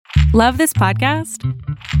Love this podcast?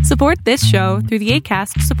 Support this show through the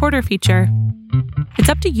Acast supporter feature. It's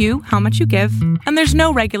up to you how much you give, and there's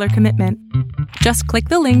no regular commitment. Just click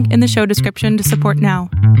the link in the show description to support now.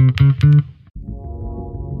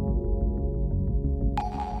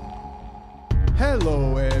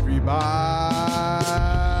 Hello, everybody.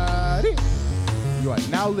 You are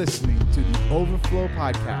now listening to the Overflow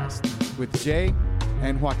Podcast with Jay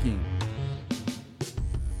and Joaquin.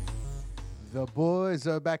 The boys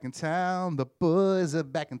are back in town. The boys are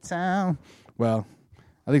back in town. Well,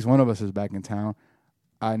 at least one of us is back in town.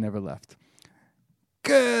 I never left.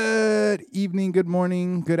 Good evening, good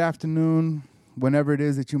morning, good afternoon, whenever it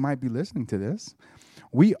is that you might be listening to this.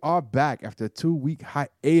 We are back after a 2-week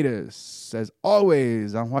hiatus. As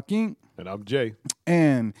always, I'm Joaquin. And I'm Jay.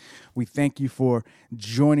 And we thank you for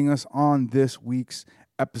joining us on this week's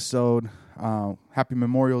episode. Happy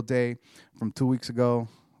Memorial Day from 2 weeks ago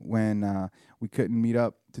when we couldn't meet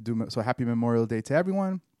up to do. So happy Memorial Day to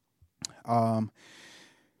everyone.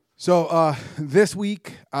 So this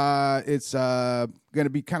week, it's going to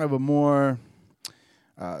be kind of a more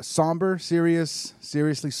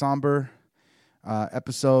seriously somber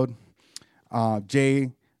episode.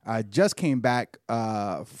 Jay just came back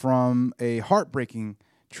from a heartbreaking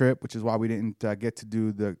trip, which is why we didn't get to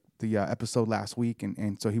do the episode last week,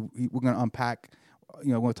 and so we're going to unpack.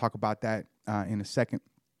 We're going to talk about that in a second.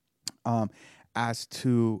 As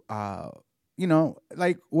to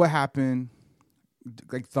like what happened,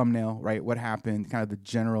 like thumbnail, right? What happened? Kind of the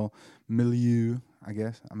general milieu, I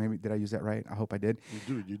guess. Maybe did I use that right? I hope I did.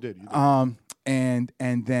 You did. And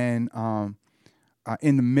then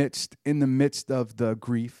in the midst of the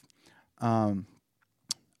grief,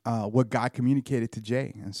 what God communicated to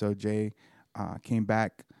Jay, and so Jay came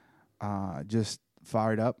back just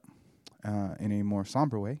fired up in a more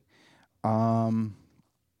somber way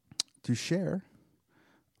to share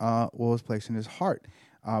what was placed in his heart.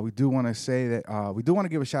 We do want to say that we do want to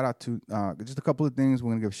give a shout out to just a couple of things. We're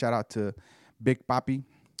going to give a shout out to Big Papi,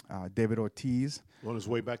 David Ortiz. On his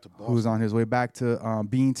way back to Boston. Who's on his way back to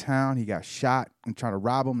Beantown. He got shot and tried to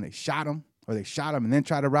rob him. They shot him and then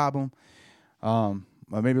tried to rob him. Or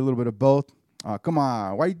maybe a little bit of both. Come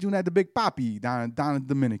on, why are you doing that to Big Papi down in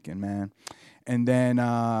Dominican, man? And then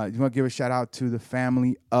you want to give a shout out to the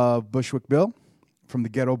family of Bushwick Bill from the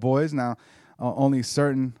Ghetto Boys. Now, only a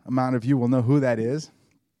certain amount of you will know who that is.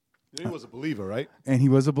 He was a believer, right? And he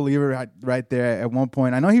was a believer right there at one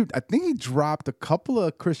point. I think he dropped a couple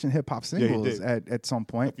of Christian hip hop singles at some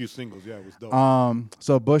point. A few singles, yeah, it was dope.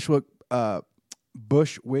 So Bushwick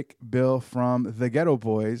Bill from the Ghetto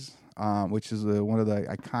Boys, which is one of the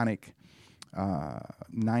iconic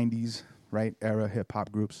 90s era hip hop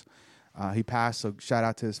groups. He passed, so shout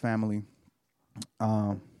out to his family.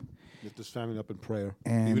 Lift his family up in prayer,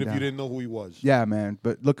 and, even if you didn't know who he was. Yeah, man.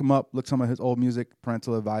 But look him up. Look some of his old music.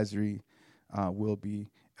 Parental advisory will be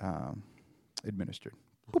administered.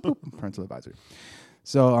 Boop, boop, parental advisory.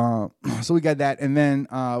 So we got that, and then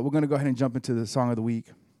we're gonna go ahead and jump into the song of the week,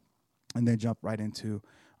 and then jump right into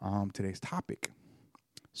today's topic.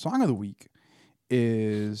 Song of the week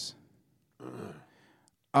is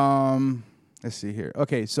let's see here.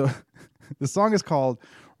 Okay, so the song is called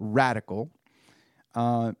 "Radical."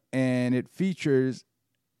 And it features,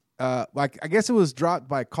 I guess it was dropped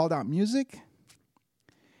by Called Out Music,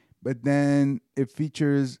 but then it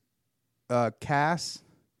features Cass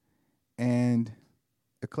and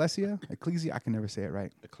Ecclesia. I can never say it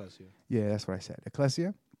right. Ecclesia. Yeah, that's what I said.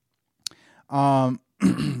 Ecclesia. And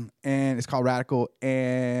it's called Radical,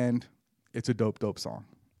 and it's a dope song,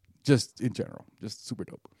 just in general, just super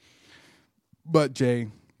dope. But Jay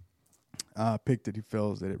picked it. He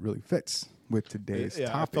feels that it really fits with today's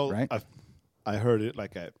topic, right? I heard it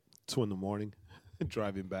like at 2 a.m.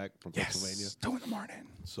 driving back from Pennsylvania. 2 a.m.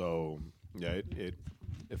 So yeah, it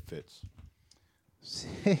fits.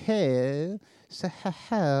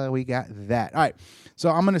 We got that. All right. So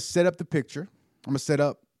I'm gonna set up the picture. I'm gonna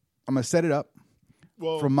set it up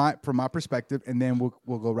from my perspective, and then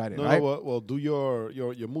we'll go right in. Right? Well, do your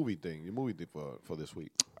movie thing. Your movie thing for this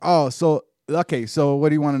week. Oh, so okay. So what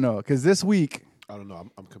do you want to know? Because this week, I don't know.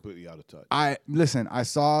 I'm completely out of touch.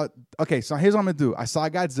 So here's what I'm going to do. I saw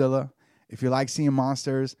Godzilla. If you like seeing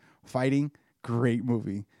monsters fighting, great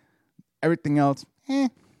movie. Everything else,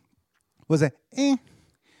 Was it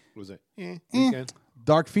weekend?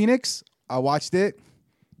 Dark Phoenix, I watched it.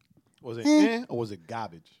 Was it or was it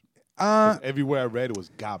garbage? Everywhere I read, it was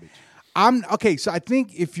garbage. So I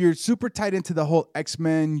think if you're super tight into the whole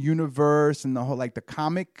X-Men universe and the whole the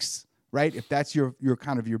comics, right? If that's your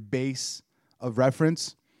kind of your base of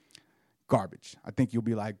reference, garbage. I think you'll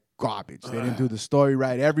be like, garbage. They didn't do the story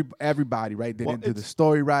right. Everybody, right? They didn't do the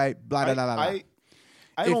story right. Blah blah blah blah.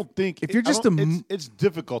 I don't think if you're just it's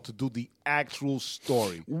difficult to do the actual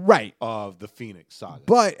story right of the Phoenix Saga.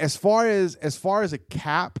 But as far as a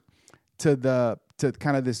cap to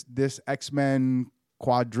kind of this X-Men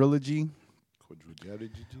quadrilogy,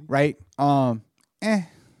 right?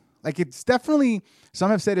 Like it's definitely,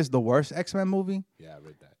 some have said it's the worst X-Men movie. Yeah, I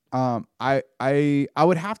read that. I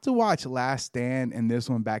would have to watch Last Stand and this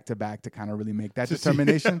one back to back to kind of really make that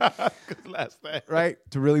determination. Last Stand, right?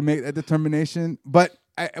 To really make that determination. But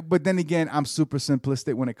then again, I'm super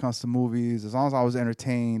simplistic when it comes to movies. As long as I was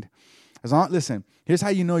entertained, listen, here's how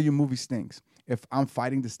you know your movie stinks. If I'm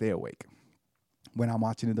fighting to stay awake when I'm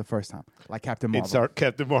watching it the first time, like Captain Marvel. It's our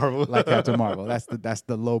Captain Marvel. Like Captain Marvel. That's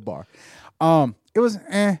the low bar. It was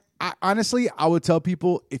honestly, I would tell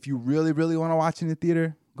people, if you really, really want to watch in the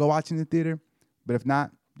theater, go watch in the theater. But if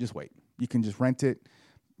not, just wait. You can just rent it.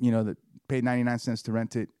 Pay 99 cents to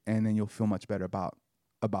rent it, and then you'll feel much better about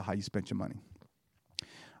how you spent your money.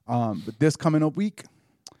 But this coming up week,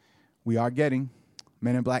 we are getting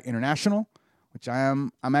Men in Black International, which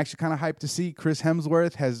I'm actually kind of hyped to see. Chris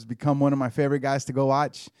Hemsworth has become one of my favorite guys to go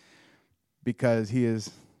watch because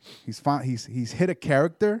he's hit a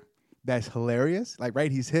character that's hilarious. Like,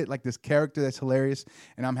 right, he's hit like this character that's hilarious,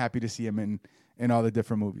 and I'm happy to see him in all the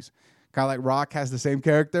different movies. Kind of like Rock has the same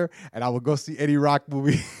character, and I will go see any Rock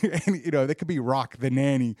movie. And, they could be Rock the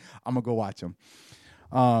Nanny. I'm gonna go watch him.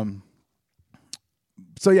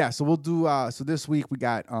 So we'll do. So this week we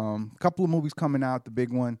got a couple of movies coming out. The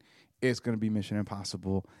big one is gonna be Mission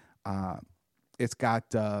Impossible. It's got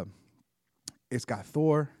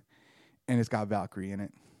Thor, and it's got Valkyrie in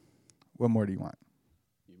it. What more do you want?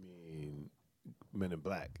 You mean Men in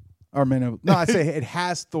Black? Or Men in? No, I say it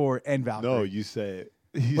has Thor and Valkyrie. No, you said.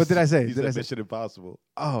 What did I say? You said Mission Impossible.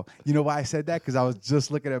 Oh, you know why I said that? Because I was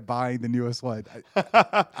just looking at buying the newest one.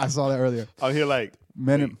 I saw that earlier. I'm here like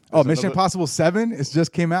Mission Impossible 7. It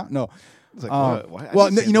just came out. No. Like, what?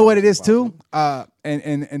 Well, you know what it is too.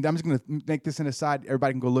 And I'm just gonna make this an aside.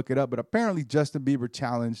 Everybody can go look it up. But apparently, Justin Bieber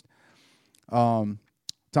challenged Tom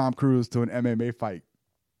Cruise to an MMA fight.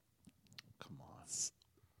 Come on,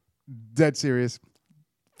 dead serious.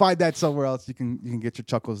 Find that somewhere else. You can get your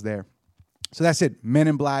chuckles there. So that's it. Men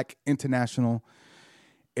in Black International.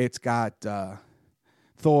 It's got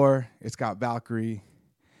Thor. It's got Valkyrie.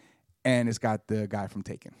 And it's got the guy from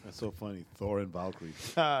Taken. That's so funny. Thor and Valkyrie.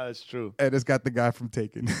 That's true. And it's got the guy from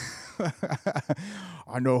Taken.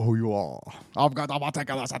 I know who you are. I'm going to take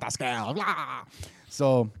us at the scale. Blah.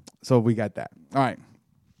 So we got that. All right.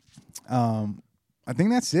 I think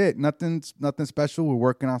that's it. Nothing special. We're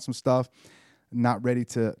working on some stuff. Not ready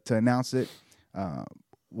to announce it.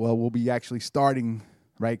 Well, we'll be actually starting,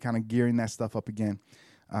 right, kind of gearing that stuff up again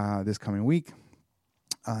this coming week.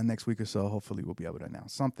 Next week or so, hopefully we'll be able to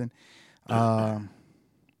announce something. And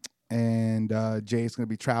Jay's going to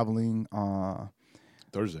be traveling on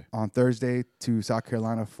Thursday to South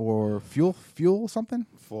Carolina for fuel something?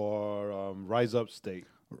 For Rise Up Steak.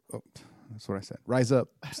 Oh, that's what I said. Rise Up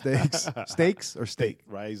Steaks. Steaks or steak?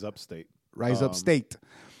 Rise Up Steak. Rise Up State.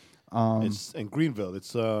 It's in Greenville.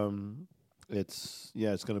 It's going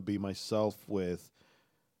to be myself with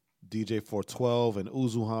DJ 412 and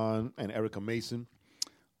Uzuhan and Erica Mason.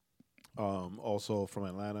 Also from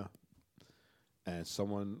Atlanta, and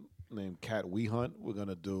someone named Kat Wehunt. We're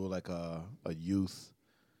gonna do like a youth.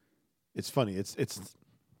 It's funny. It's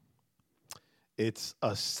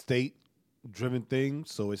a state driven thing,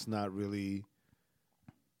 so it's not really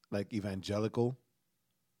like evangelical,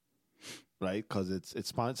 right? Because it's a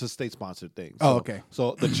state sponsored thing. So, okay.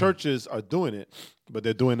 So the churches are doing it, but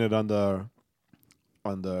they're doing it under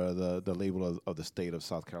the label of the state of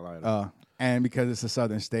South Carolina. And because it's a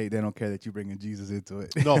southern state, they don't care that you bringing Jesus into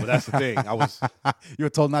it. No, but that's the thing. You were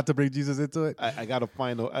told not to bring Jesus into it? I got to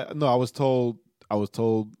find out. No, I was told,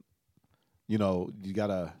 you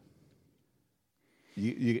gotta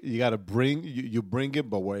bring it,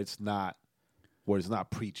 but where it's not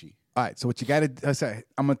preachy. All right. So what you got to say,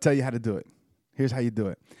 I'm going to tell you how to do it. Here's how you do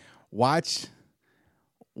it. Watch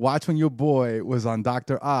when your boy was on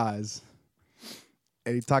Dr. Oz.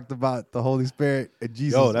 And he talked about the Holy Spirit and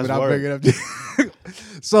Jesus. Yo, that's without word. bringing up Jesus.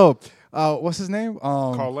 So, what's his name?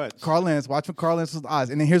 Carl Lentz. Carl Lentz. Watch when Carl Lentz was Oz.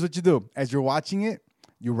 And then here's what you do. As you're watching it,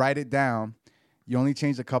 you write it down. You only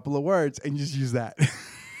change a couple of words, and you just use that.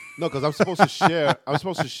 No, because I'm supposed to share. I'm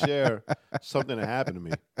supposed to share something that happened to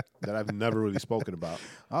me that I've never really spoken about.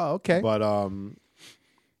 Oh, okay. But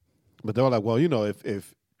they were like, well,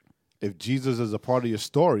 if Jesus is a part of your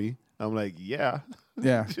story, I'm like, yeah.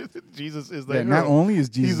 Yeah. Jesus is the Yeah, hero. not only is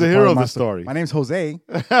Jesus He's the a hero part of my the story. My name's Jose.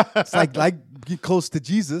 It's like get close to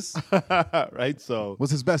Jesus. Right? So Was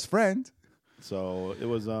his best friend. So it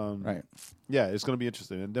was Right. Yeah, it's gonna be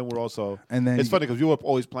interesting. And then we're also And then it's funny because we were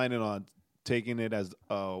always planning on taking it as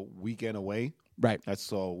a weekend away. Right. That's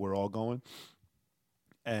so we're all going.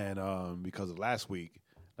 And because of last week,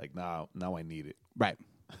 like now I need it. Right.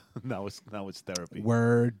 now it's therapy.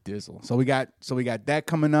 Word dizzle. So we got that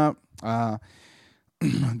coming up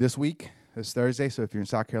this week. It's Thursday. So if you're in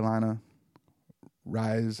South Carolina,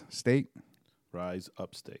 Rise State. Rise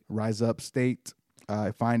Up State. Rise Up State.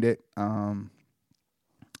 Find it.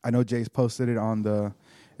 I know Jay's posted it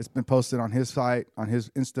it's been posted on his site, on his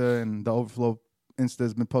Insta, and the Overflow Insta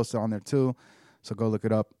has been posted on there too. So go look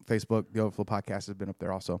it up. Facebook, the Overflow Podcast has been up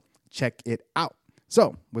there also. Check it out.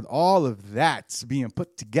 So with all of that being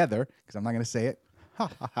put together, because I'm not going to say it.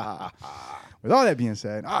 With all that being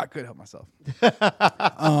said, I could help myself.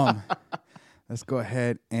 Let's go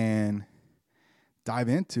ahead and dive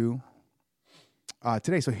into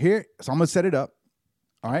today. So I'm going to set it up.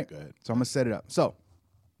 All right. Go ahead. So I'm going to set it up. So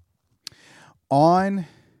on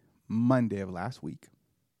Monday of last week,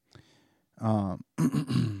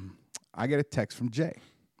 I get a text from Jay.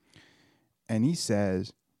 And he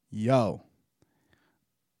says, yo,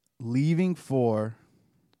 leaving for,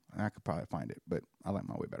 I could probably find it, but I like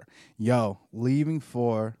my way better. Yo, leaving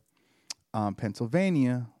for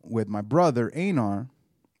Pennsylvania with my brother, Anar,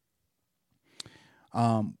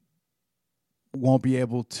 won't be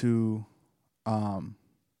able to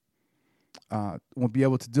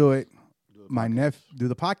do it. Do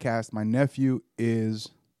the podcast. My nephew is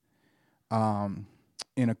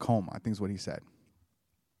in a coma, I think is what he said.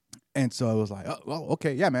 And so I was like, oh, well,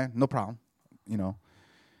 okay, yeah, man, no problem.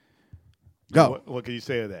 Go. What can you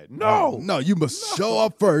say to that? No, you must show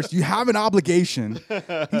up first. You have an obligation.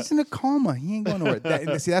 He's in a coma. He ain't going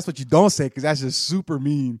nowhere. See, that's what you don't say because that's just super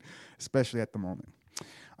mean, especially at the moment.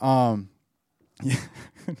 Yeah.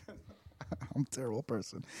 I'm a terrible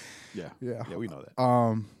person. Yeah, we know that.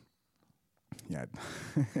 Yeah,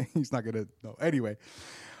 he's not gonna know. Anyway,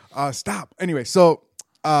 stop. Anyway, so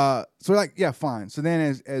like, yeah, fine. So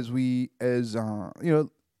then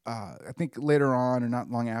I think later on or not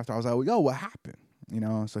long after, I was like, well, yo, what happened?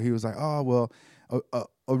 So he was like, oh, well,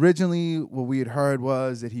 originally what we had heard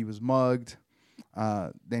was that he was mugged.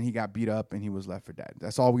 Then he got beat up and he was left for dead.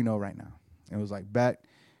 That's all we know right now. It was like, bet,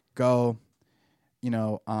 go,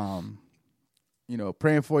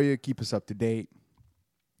 praying for you, keep us up to date.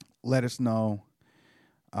 Let us know,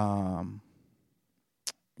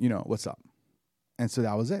 what's up. And so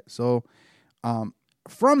that was it. So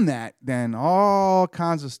from that, then all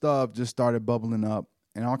kinds of stuff just started bubbling up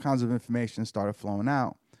and all kinds of information started flowing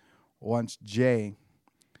out once Jay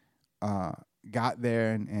got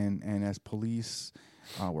there and as police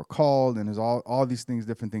were called and as all these things,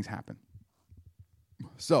 different things happened.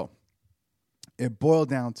 So it boiled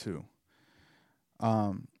down to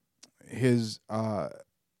his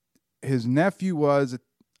nephew was,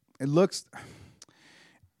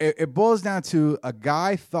 it boils down to a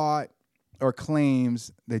guy thought or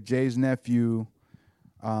claims that Jay's nephew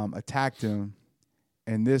attacked him,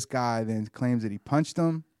 and this guy then claims that he punched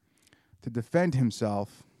him to defend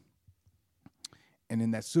himself. And in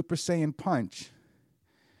that Super Saiyan punch,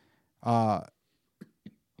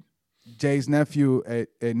 Jay's nephew,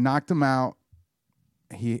 it knocked him out.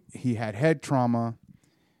 He had head trauma,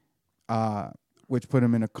 which put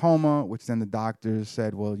him in a coma, which then the doctors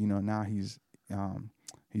said, well, now he's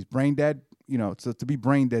brain dead. So to be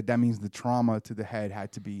brain dead, that means the trauma to the head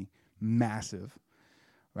had to be massive,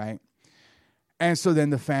 right? And so then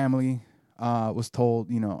the family was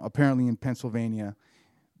told, apparently in Pennsylvania,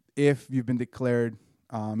 if you've been declared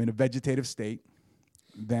in a vegetative state,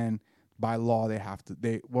 then by law they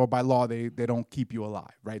don't keep you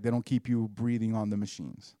alive, right? They don't keep you breathing on the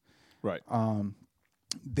machines. Right.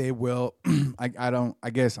 They will, I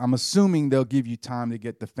guess I'm assuming they'll give you time to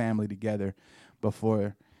get the family together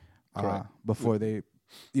before they,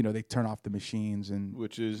 they turn off the machines and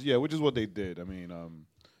which is what they did. I mean,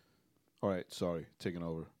 all right, sorry, taking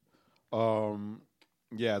over.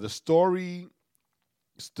 The story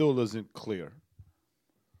still isn't clear.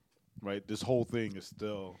 Right, this whole thing is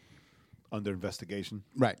still under investigation.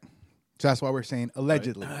 Right. So that's why we're saying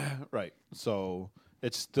allegedly. Right. So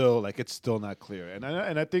it's still not clear, and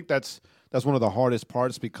I think that's one of the hardest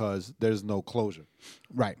parts because there's no closure.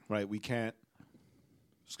 Right. Right. We can't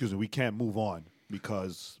move on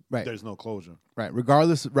because there's no closure. Right.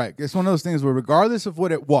 Regardless. Right. It's one of those things where regardless of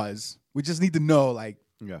what it was, we just need to know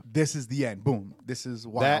this is the end. Boom. This is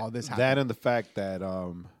why all this happened. That and the fact that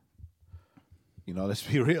You know, let's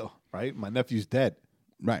be real, right? My nephew's dead.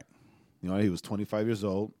 Right. You know, he was 25 years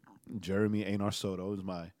old. Jeremy Anar Soto is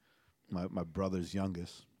my brother's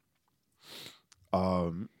youngest.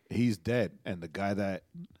 He's dead, and the guy that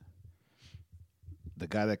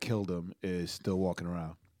killed him is still walking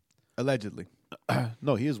around. Allegedly.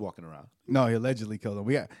 No, he is walking around. No, he allegedly killed him.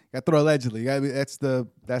 We got to throw allegedly. That's the.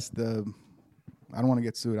 I don't want to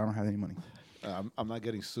get sued. I don't have any money. I'm not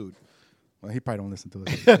getting sued. Well, he probably don't listen to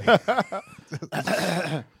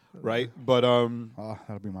us. Right, but Oh,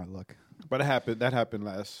 that'll be my luck. But that happened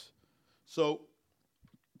last. So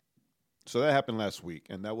that happened last week,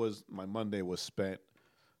 and that was my Monday was spent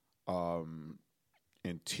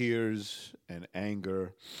in tears and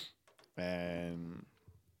anger and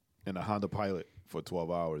in a Honda Pilot for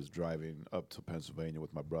 12 hours driving up to Pennsylvania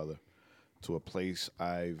with my brother to a place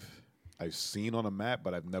I've seen on a map,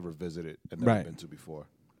 but I've never visited and never been to before.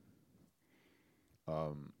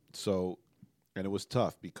 And it was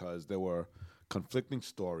tough because there were conflicting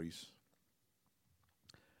stories.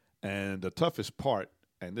 And the toughest part,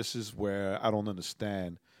 and this is where I don't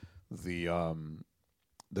understand the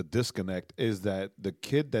disconnect, is that the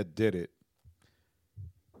kid that did it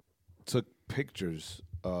took pictures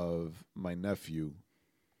of my nephew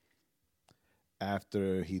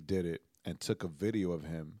after he did it and took a video of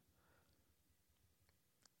him,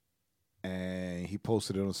 and he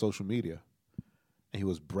posted it on social media, and he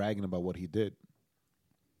was bragging about what he did.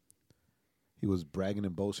 He was bragging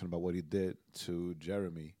and boasting about what he did to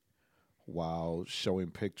Jeremy while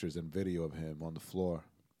showing pictures and video of him on the floor.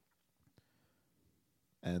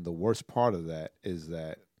 And the worst part of that is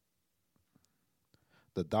that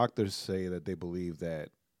the doctors say that they believe that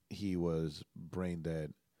he was brain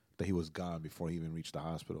dead, that he was gone before he even reached the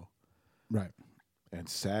hospital. Right. And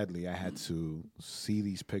sadly, I had to see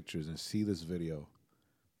these pictures and see this video.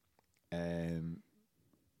 And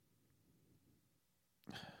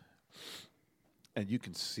you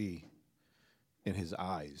can see in his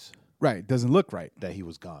eyes. Right. Doesn't look right. That he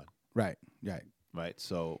was gone. Right. Right. Right.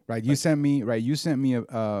 So. Right. You sent me. Right. You sent me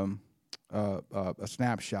a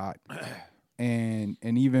snapshot, and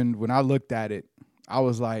even when I looked at it, I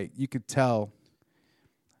was like, you could tell.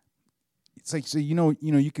 It's like, so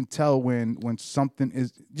you can tell when something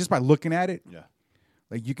is just by looking at it. Yeah.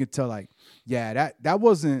 Like you could tell, like, yeah, that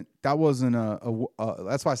wasn't a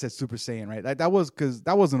that's why I said Super Saiyan, right? Like that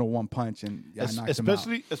wasn't a one punch, and I knocked him out.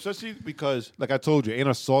 Especially because, like I told you,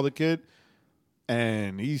 Ana saw the kid,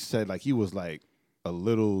 and he said like he was like a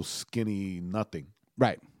little skinny nothing,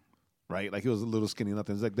 right? Like he was a little skinny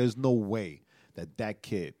nothing. It's like there's no way that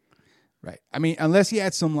kid, right? I mean, unless he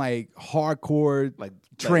had some like hardcore like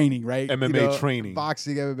training, right? MMA training,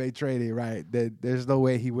 boxing, MMA training, right? There's no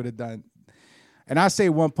way he would have done. And I say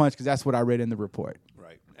one punch because that's what I read in the report.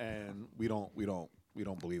 Right. And we don't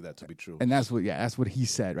believe that to be true. And that's what he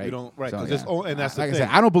said, right? We don't, right? So, and that's the like thing. I said,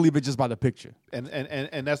 I don't believe it just by the picture.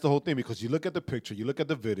 And that's the whole thing, because you look at the picture, you look at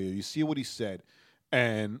the video, you see what he said,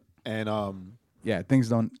 and things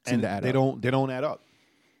don't seem to add up. They don't add up.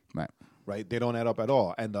 Right. They don't add up at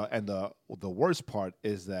all. And the worst part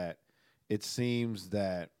is that it seems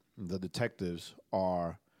that the detectives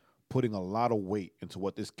are putting a lot of weight into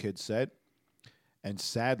what this kid said. And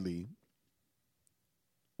sadly,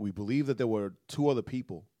 we believe that there were two other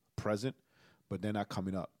people present, but they're not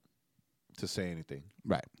coming up to say anything.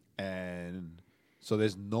 Right. And so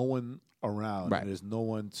there's no one around. Right. And there's no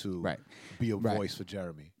one to be a voice for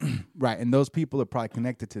Jeremy. Right. And those people are probably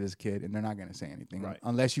connected to this kid, and they're not going to say anything. Right.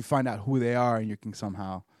 Unless you find out who they are and you can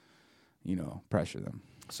somehow, pressure them.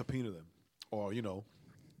 Subpoena them. Or,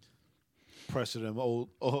 pressure them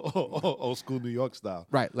old school New York style.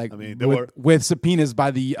 Right. Like, I mean, with subpoenas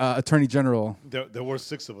by the Attorney General. There were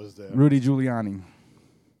 6 of us there. Rudy Giuliani.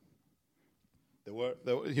 There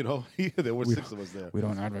were 6 of us there. We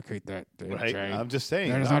don't advocate that. Right? I'm just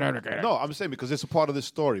saying. That is not advocated. No, I'm saying because it's a part of this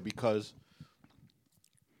story, because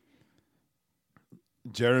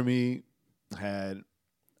Jeremy had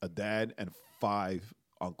a dad and 5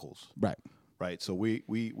 uncles. Right. Right. So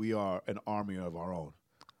we are an army of our own.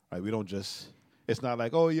 Right. We don't just. It's not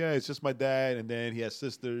like, oh yeah, it's just my dad, and then he has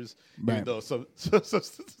sisters. Right. Even though some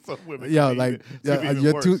women. Yeah, like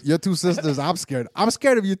your two sisters. I'm scared. I'm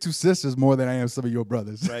scared of your 2 sisters more than I am some of your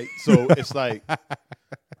brothers. Right. So it's like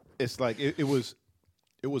it was.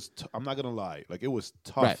 I'm not gonna lie. Like, it was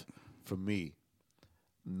tough for me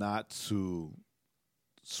not to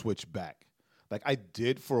switch back. Like, I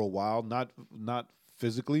did for a while, not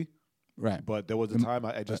physically. Right. But there was a time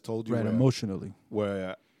I just told you. Right. Emotionally.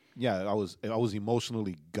 Where. Yeah, I was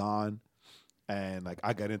emotionally gone, and like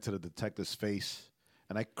I got into the detective's face,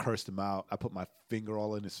 and I cursed him out. I put my finger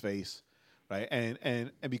all in his face, right?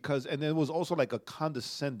 And because there was also like a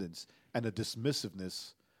condescendence and a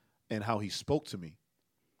dismissiveness in how he spoke to me,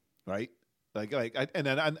 right?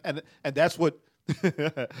 And that's what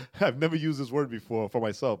I've never used this word before for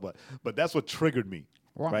myself, but that's what triggered me,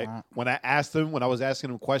 right? When I was asking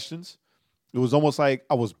him questions, it was almost like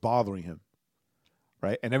I was bothering him,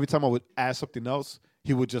 right? And every time I would ask something else,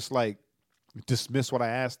 he would just like dismiss what I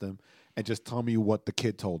asked him and just tell me what the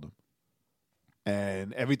kid told him.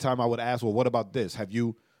 And every time I would ask, well, what about this? Have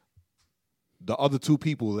you, the other two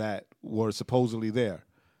people that were supposedly there?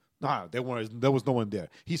 Nah, there was no one there.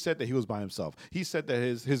 He said that he was by himself. He said that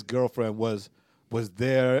his girlfriend was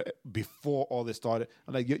there before all this started.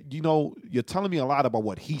 I'm like, you're telling me a lot about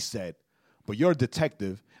what he said, but you're a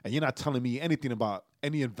detective and you're not telling me anything about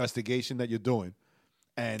any investigation that you're doing.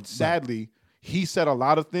 And sadly, he said a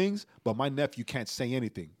lot of things, but my nephew can't say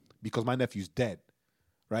anything because my nephew's dead,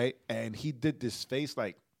 right? And he did this face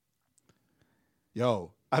like,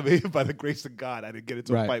 yo, I mean, by the grace of God, I didn't get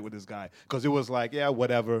into a fight with this guy because it was like, yeah,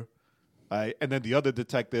 whatever. Right? And then the other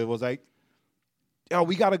detective was like, yo,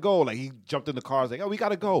 we got to go. Like, he jumped in the car. Like, oh, we got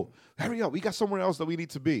to go. Hurry up. We got somewhere else that we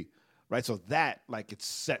need to be. Right? So that, like, it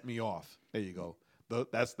set me off. There you go.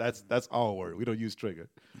 That's our word. We don't use trigger.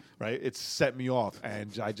 Right? It set me off.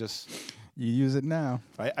 And I just... You use it now.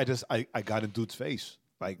 Right? I got in dude's face.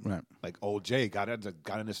 Like old Jay got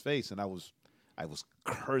in his face. And I was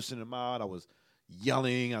cursing him out. I was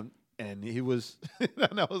yelling. And he was...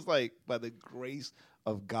 and I was like, by the grace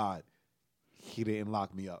of God, he didn't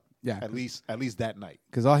lock me up. Yeah, at least that night.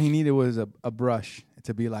 Because all he needed was a brush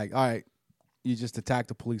to be like, all right, you just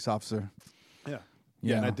attacked a police officer.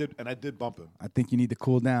 Yeah, and I did bump him. I think you need to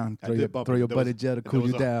cool down. Throw your butt in jail to cool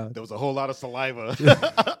you down. There was a whole lot of saliva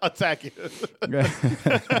attacking.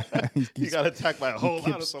 He got attacked by a whole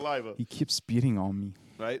lot of saliva. He keeps spitting on me.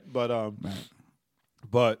 Right, but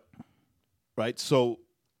so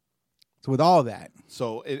with all that,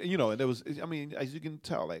 and there was, I mean, as you can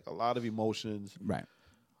tell, like a lot of emotions. Right.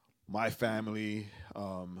 My family,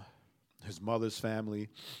 his mother's family,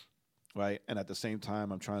 right? And at the same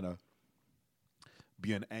time, I'm trying to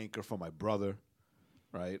be an anchor for my brother,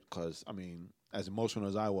 right? Because, I mean, as emotional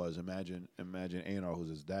as I was, imagine Einar, who's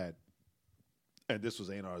his dad. And this was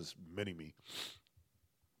Einar's mini-me.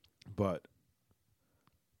 But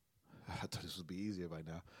I thought this would be easier by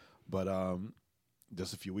now. But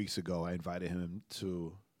just a few weeks ago, I invited him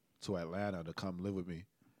to Atlanta to come live with me.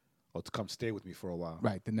 Or to come stay with me for a while.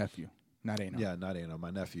 Right, the nephew, not Einar. Yeah, not Einar, my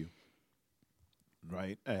nephew.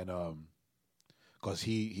 Right, and because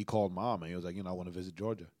he called Mom and he was like, I want to visit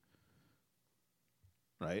Georgia.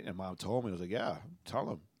 Right, and Mom told me, I was like, yeah, tell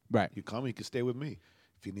him. Right, you come, he can stay with me.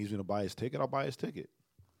 If he needs me to buy his ticket, I'll buy his ticket.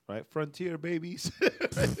 Right, Frontier babies.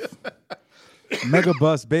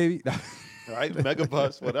 Megabus baby. Right,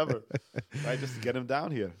 Megabus, whatever. Right, just to get him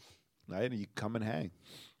down here. Right, and you come and hang.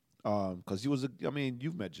 Because he was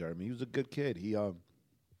you've met Jeremy. He was a good kid. And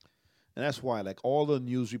that's why, like, all the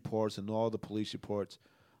news reports and all the police reports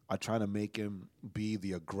are trying to make him be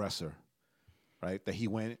the aggressor, right? That he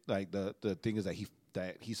went, like, the thing is that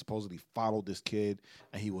he supposedly followed this kid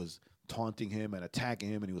and he was taunting him and attacking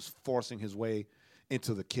him and he was forcing his way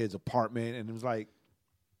into the kid's apartment, and it was like,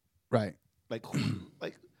 right, like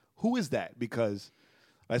who is that? Because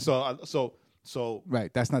So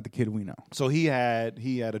right, that's not the kid we know. So he had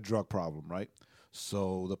a drug problem, right?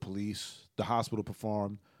 So the hospital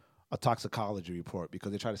performed a toxicology report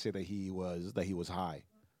because they tried to say that he was high,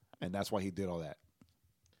 and that's why he did all that.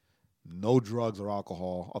 No drugs or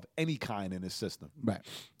alcohol of any kind in his system,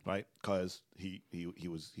 right? Because he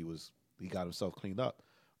got himself cleaned up,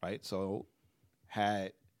 right? So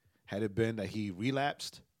had it been that he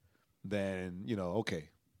relapsed, then okay.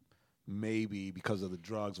 Maybe because of the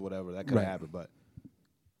drugs, whatever, that could have happened. But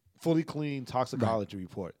fully clean toxicology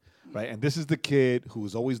report, right? And this is the kid who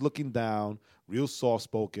was always looking down, real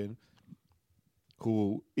soft-spoken,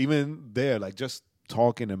 who even there, like just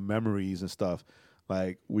talking and memories and stuff,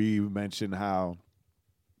 like we mentioned how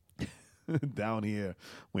down here,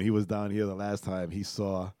 when he was down here the last time, he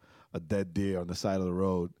saw a dead deer on the side of the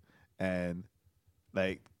road, and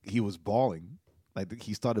like he was bawling. Like,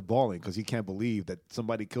 he started bawling because he can't believe that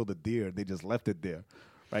somebody killed a deer and they just left it there,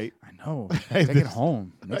 right? I know. Take it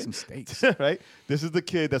home. Make some steaks. Right? This is the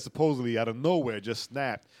kid that supposedly out of nowhere just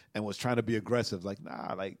snapped and was trying to be aggressive. Like,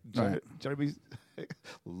 nah, like, Jeremy,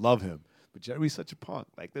 love him. But Jeremy's such a punk.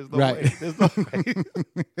 Like, there's no way. There's no way.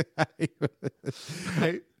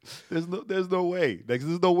 Right? There's no way. Like,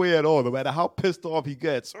 there's no way at all. No matter how pissed off he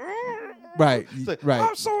gets. Right. Like,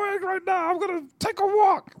 I'm so angry right now. I'm going to take a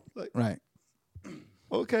walk. Like, right.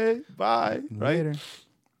 Okay, bye. Later.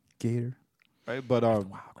 Gator. Right, but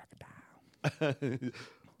wild crocodile.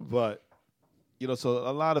 But so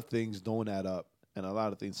a lot of things don't add up, and a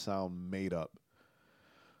lot of things sound made up.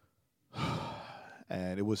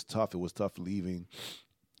 And it was tough. It was tough leaving.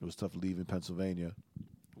 It was tough leaving Pennsylvania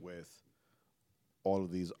with all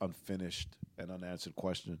of these unfinished and unanswered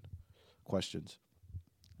questions.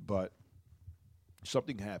 But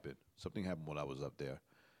something happened. Something happened when I was up there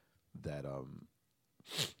that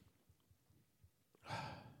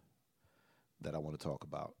that I want to talk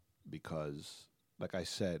about, because, like I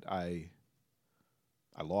said, I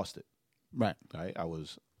lost it. Right. Right. I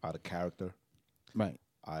was out of character. Right.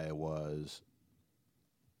 I was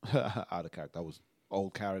out of character. I was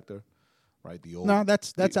old character, right? The old. No,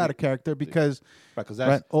 that's out of character because right, because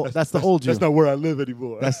that's the old you. That's not where I live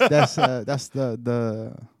anymore. That's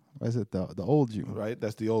the what is it, the old you, right?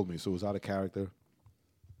 That's the old me. So it was out of character,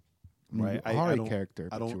 right? I don't character.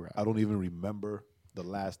 I don't even remember the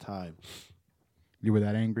last time you were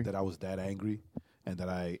that angry. That I was that angry, and that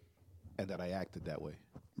I acted that way.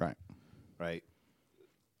 Right. Right.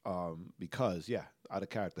 Because out of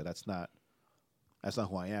character. That's not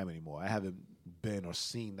who I am anymore. I haven't been or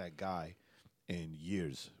seen that guy in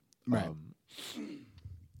years. Right.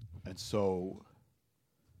 And so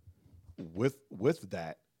with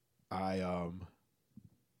that, sorry,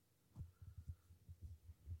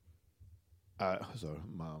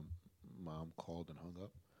 mom called and hung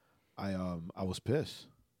up. I was pissed.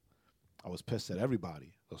 I was pissed at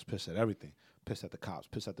everybody. I was pissed at everything. Pissed at the cops.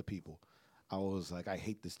 Pissed at the people. I was like, I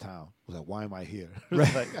hate this town. I was like, why am I here?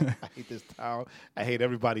 Like, I hate this town. I hate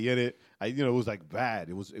everybody in it. It was like bad.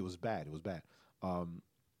 It was bad. It was bad.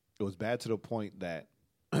 It was bad to the point that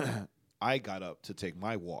I got up to take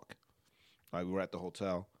my walk. Right, we were at the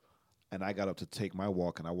hotel, and I got up to take my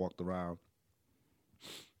walk, and I walked around,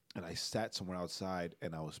 and I sat somewhere outside,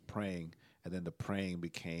 and I was praying, and then the praying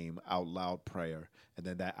became out loud prayer, and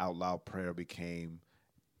then that out loud prayer became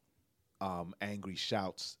angry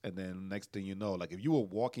shouts, and then next thing you know, like if you were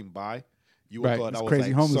walking by, you would thought I was crazy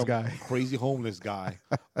like homeless some guy. crazy homeless guy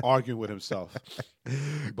arguing with himself.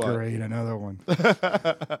 But, great, another one. Let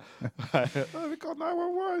me call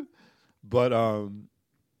 911. But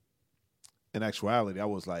in actuality, I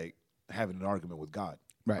was like having an argument with God.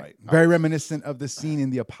 Right. Very reminiscent of the scene in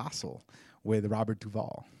The Apostle with Robert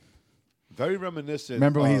Duvall. Very reminiscent.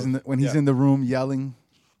 Remember when he's in the room yelling?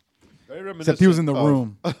 Very reminiscent. Except he was in the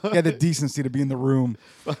room. He had the decency to be in the room.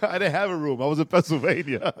 I didn't have a room. I was in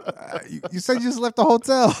Pennsylvania. You said you just left the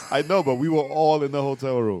hotel. I know, but we were all in the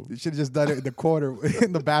hotel room. You should have just done it in the corner,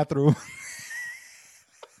 in the bathroom.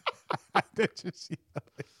 I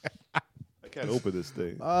can't open this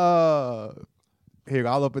thing. Here,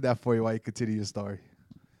 I'll open that for you while you continue your story.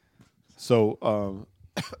 So,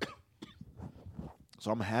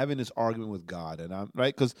 so I'm having this argument with God, and I'm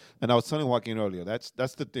right and I was telling Joaquin earlier. That's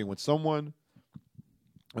the thing when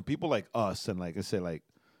people like us, and like I said, like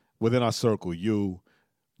within our circle, you,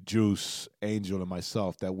 Juice, Angel, and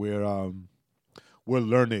myself, that we're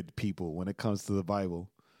learned people when it comes to the Bible,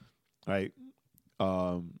 right?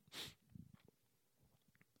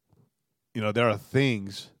 There are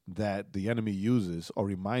things that the enemy uses or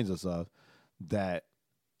reminds us of that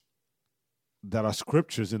are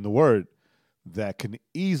scriptures in the Word that can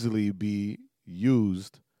easily be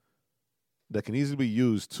used. To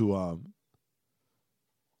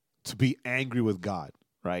be angry with God,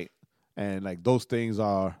 right? And like those things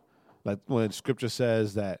are like when Scripture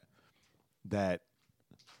says that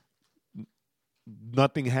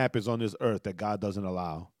nothing happens on this earth that God doesn't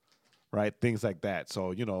allow. Right, things like that.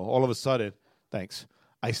 So, all of a sudden,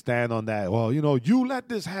 I stand on that. Well, you let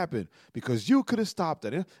this happen because you could have stopped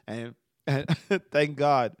it. And thank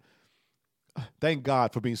God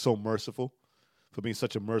for being so merciful, for being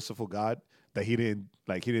such a merciful God that he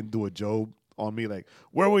didn't do a Job on me. Like,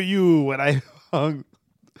 where were you when I hung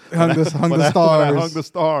the stars? When I hung the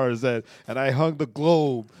stars and I hung the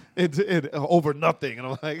globe over nothing. And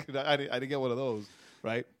I'm like, I didn't get one of those,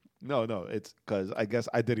 right? No, it's because I guess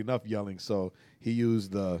I did enough yelling. So he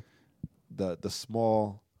used the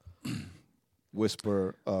small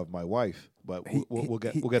whisper of my wife, but we'll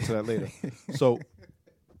get to that later. So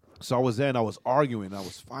I was there and I was arguing, I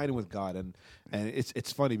was fighting with God, and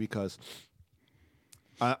it's funny because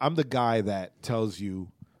I'm the guy that tells you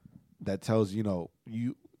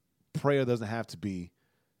prayer doesn't have to be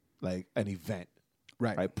like an event,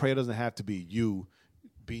 right? Prayer doesn't have to be you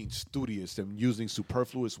being studious and using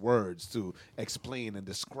superfluous words to explain and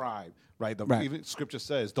describe, right? Even Scripture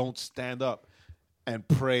says, don't stand up and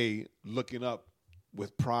pray looking up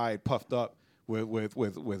with pride, puffed up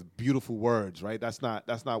with beautiful words, right? That's not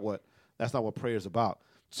what prayer is about.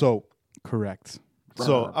 So correct.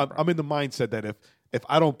 So I'm in the mindset that if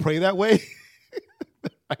I don't pray that way,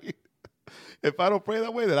 if I don't pray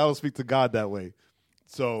that way, then I don't speak to God that way.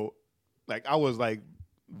 So, like, I was like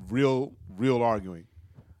real arguing,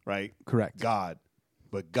 right? Correct. God,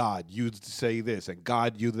 but God, you say this, and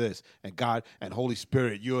God, you this, and God and Holy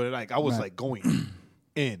Spirit, you like. I was Right. like going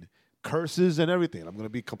in curses and everything. I'm going to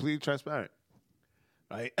be completely transparent,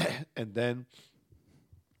 right? And then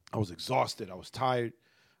I was exhausted. I was tired,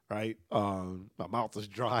 right? My mouth was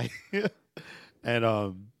dry, and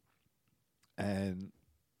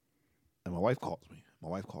my wife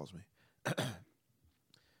calls me.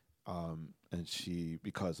 And she,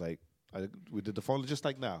 because we did the phone just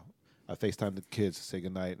like now. I FaceTime the kids to say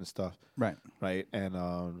goodnight and stuff. Right. Right. And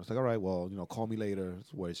I was like, all right, well, call me later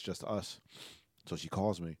where it's just us. So she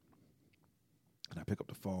calls me. And I pick up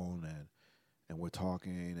the phone and we're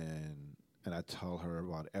talking and I tell her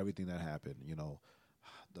about everything that happened,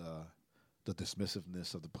 the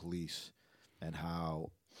dismissiveness of the police and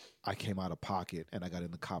how I came out of pocket and I got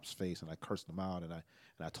in the cop's face and I cursed him out and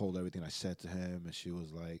I told everything I said to him and she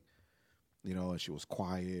was like, and she was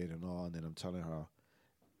quiet and all, and then I'm telling her,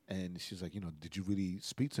 and she's like, did you really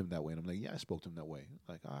speak to him that way? And I'm like, yeah, I spoke to him that way.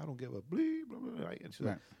 Like, I don't give a bleep, blah, blah, blah. Right? And she's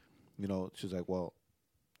Right. like, she's like, well,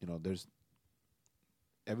 there's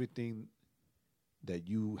everything that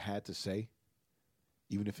you had to say,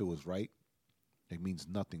 even if it was right, it means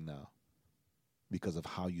nothing now because of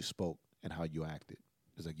how you spoke and how you acted.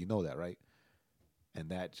 It's like, that, right? And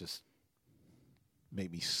that just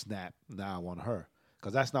made me snap now on her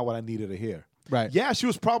because that's not what I needed to hear. Right. Yeah, she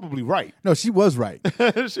was probably right. No, she was right.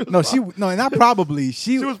 She was Not probably.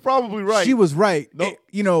 She was probably right. She was right.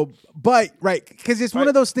 No. But right, because it's one Right.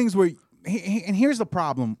 of those things where, and here's the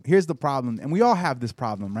problem. And we all have this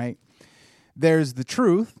problem, right? There's the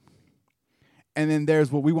truth, and then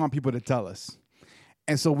there's what we want people to tell us,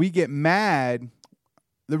 and so we get mad.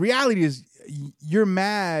 The reality is, you're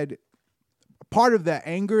mad. Part of the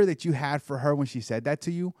anger that you had for her when she said that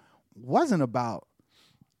to you wasn't about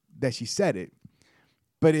that she said it,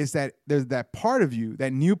 but is that there's that part of you,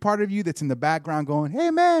 that new part of you that's in the background going,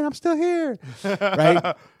 "Hey man, I'm still here,"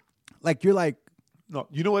 right? Like you're like, no,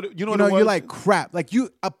 you know what it was? you're like crap. Like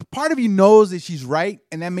a part of you knows that she's right,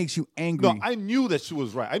 and that makes you angry. No, I knew that she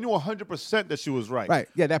was right. I knew 100% that she was right. Right?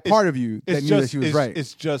 Yeah, that part of you that knew that she was right.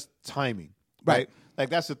 It's just timing, right? Like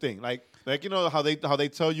that's the thing. Like how they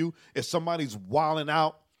tell you if somebody's wilding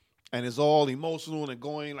out and is all emotional and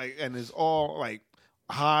going like and is all like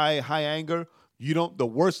high anger. The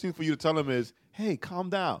worst thing for you to tell them is, "Hey, calm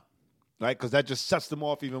down," right? Because that just sets them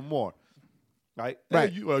off even more. Right.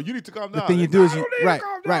 Right. Hey, you need to calm down. The thing you do is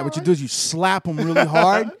what you do is you slap them really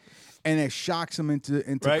hard, and it shocks them into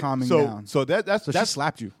right? calming down. So that's she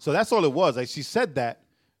slapped you. So that's all it was. Like she said that.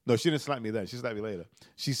 No, she didn't slap me then. She slapped me later.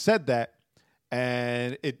 She said that,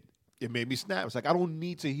 and it made me snap. It's like I don't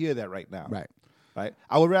need to hear that right now. Right. Right.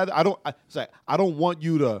 I would rather. It's like I don't want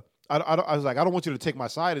you to. I was like, I don't want you to take my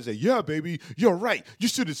side and say, "Yeah, baby, you're right. You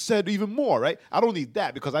should have said even more." Right. I don't need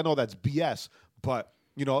that because I know that's BS. But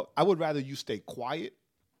I would rather you stay quiet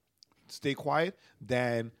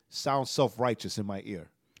than sound self-righteous in my ear.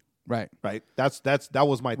 Right. Right. That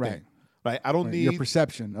was my thing. Right. I don't need your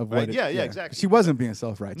perception of what. Right? Yeah, exactly. She wasn't being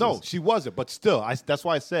self-righteous. No, she wasn't. But still, that's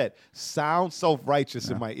why I said sound self-righteous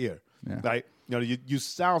in my ear. Yeah. Right. You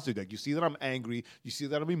sound like you see that I'm angry. You see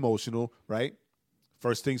that I'm emotional. Right.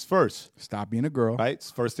 First things first. Stop being a girl. Right.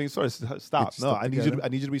 First things first. Stop. No, I need you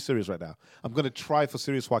to be serious right now. I'm gonna try for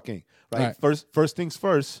serious Joaquin. Right. First things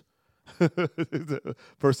first.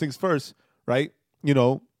 First things first. Right.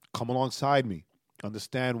 Come alongside me.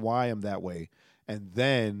 Understand why I'm that way, and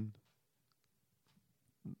then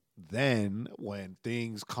when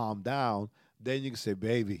things calm down, then you can say,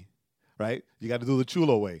 "Baby," right? You got to do the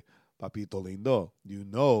chulo way, "Papito lindo,"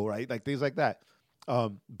 right? Like things like that.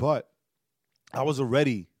 But I was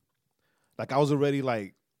already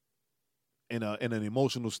like in an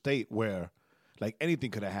emotional state where like anything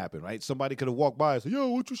could have happened, right? Somebody could have walked by and said, "Yo,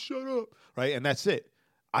 won't you shut up?" Right? And that's it.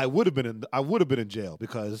 I would have been in jail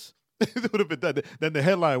because it would have been done. Then the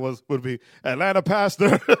headline would be Atlanta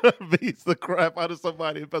pastor beats the crap out of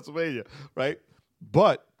somebody in Pennsylvania, right?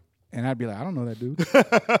 But and I'd be like, I don't know that dude.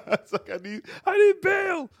 It's like I need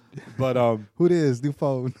bail. But who it is? New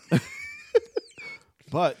phone.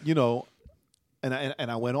 But and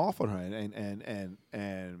I went off on her and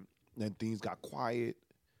then things got quiet,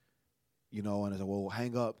 and I said, well,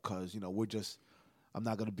 hang up because I'm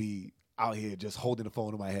not gonna be out here just holding the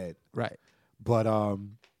phone in my head. Right. But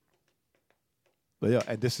yeah,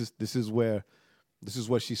 and this is where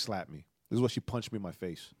she slapped me. This is where she punched me in my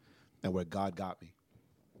face, and where God got me.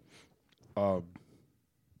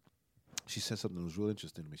 She said something that was real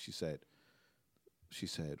interesting to me. She said, she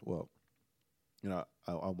said, well, you know,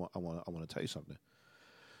 I want to tell you something,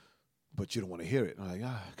 but you don't want to hear it. I'm like,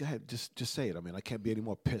 go ahead, just say it. I mean, I can't be any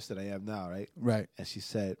more pissed than I am now, right? Right. And she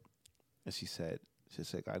said, I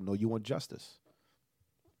know you want justice.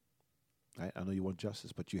 Right? I know you want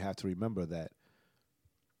justice, but you have to remember that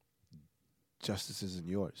justice isn't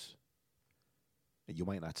yours. And you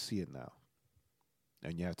might not see it now.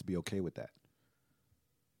 And you have to be okay with that.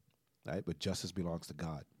 Right? But justice belongs to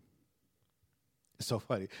God. It's so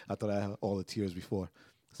funny. I thought I had all the tears before.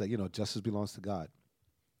 It's like, justice belongs to God.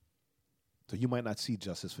 So you might not see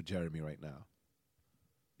justice for Jeremy right now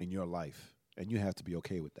in your life. And you have to be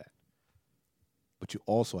okay with that. But you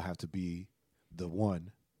also have to be the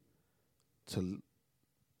one to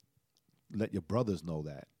let your brothers know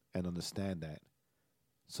that and understand that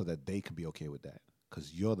so that they can be okay with that,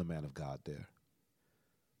 because you're the man of God there,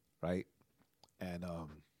 right? And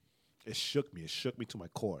it shook me. It shook me to my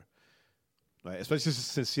core, right? Especially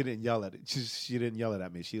since she didn't yell at it. She didn't yell it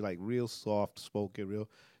at me. She like real soft spoken, real.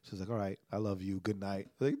 She was like, "All right, I love you. Good night."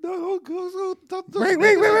 Like, no, don't. Wait.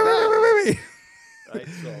 Right.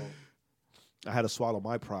 So I had to swallow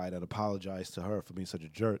my pride and apologize to her for being such a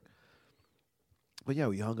jerk. But yeah,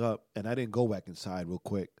 we hung up, and I didn't go back inside real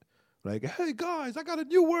quick. Like, hey guys, I got a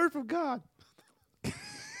new word from God.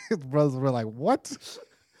 Brothers were like, what?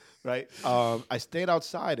 Right. I stayed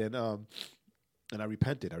outside and I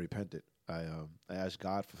repented. I asked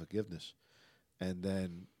God for forgiveness, and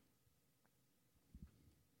then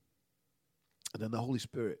the Holy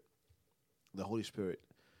Spirit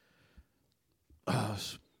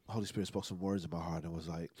spoke some words in my heart and was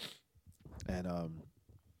like, and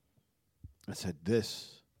I said,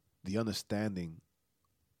 the understanding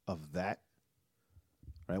of that,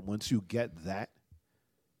 right? Once you get that,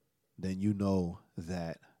 then you know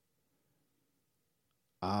that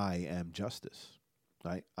I am justice,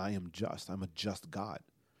 right? I am just. I'm a just God.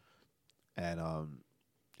 And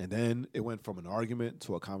then it went from an argument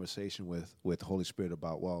to a conversation with the Holy Spirit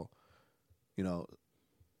about, well,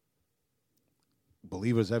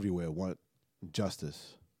 believers everywhere want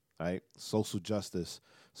justice, right? Social justice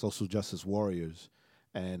warriors,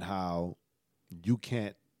 and how you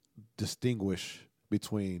can't distinguish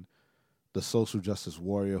between the social justice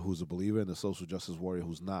warrior who's a believer and the social justice warrior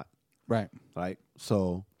who's not. Right. Right.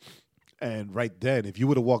 So, and right then, if you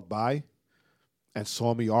would have walked by and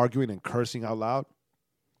saw me arguing and cursing out loud,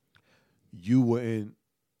 you wouldn't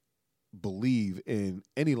believe in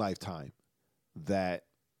any lifetime that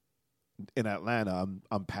in Atlanta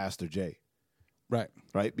I'm Pastor J. Right.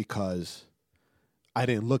 Right? Because I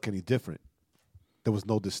didn't look any different. There was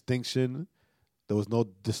no distinction. There was no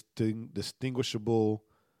distinguishable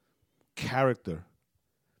character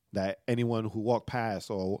that anyone who walked past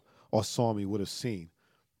or saw me would have seen,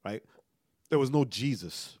 right? There was no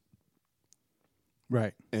Jesus,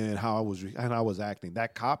 right? And how I was acting.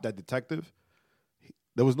 That cop, that detective,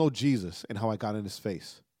 there was no Jesus in how I got in his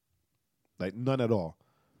face, like none at all,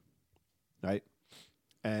 right?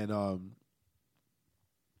 And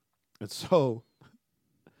so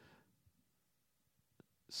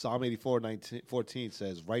Psalm 84:14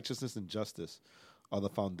 says, "Righteousness and justice are the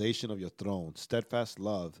foundation of your throne. Steadfast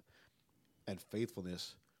love and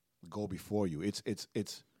faithfulness go before you." It's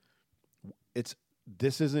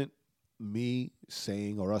this isn't me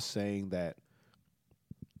saying or us saying that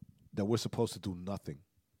we're supposed to do nothing,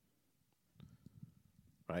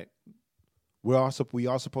 right? We are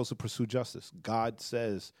supposed to pursue justice. God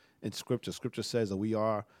says in Scripture says that we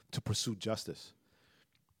are to pursue justice.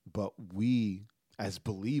 But we, as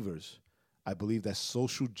believers, I believe that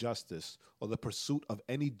social justice or the pursuit of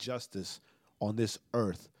any justice on this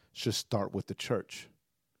earth should start with the church,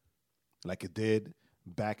 like it did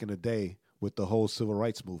back in the day with the whole civil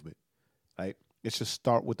rights movement, right? It should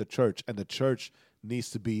start with the church, and the church needs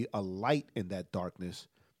to be a light in that darkness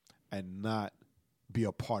and not be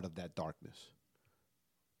a part of that darkness,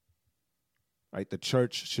 right? The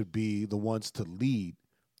church should be the ones to lead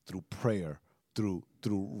through prayer, through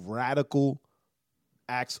radical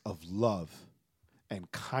acts of love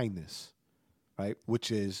and kindness, right?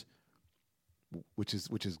 Which is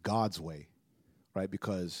God's way, right?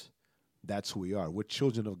 Because that's who we are. We're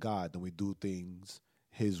children of God, and we do things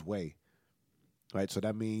His way, right? So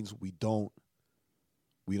that means we don't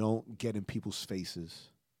get in people's faces,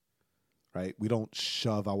 right? We don't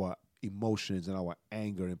shove our emotions and our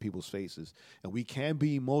anger in people's faces. And we can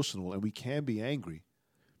be emotional and we can be angry,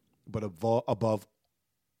 but above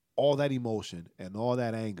all that emotion and all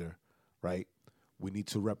that anger, right, we need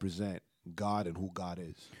to represent God and who God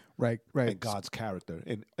is. Right. And God's character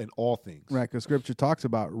in all things. Right, because Scripture talks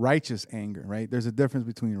about righteous anger, right? There's a difference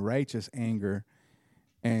between righteous anger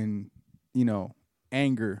and,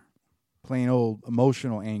 anger, plain old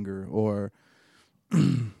emotional anger, or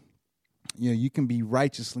you can be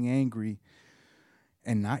righteously angry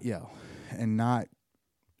and not yell and not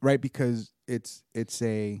right, because it's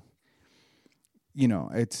an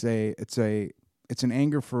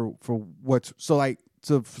anger for what's so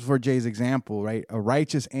for Jay's example, right? A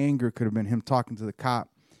righteous anger could have been him talking to the cop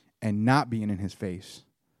and not being in his face,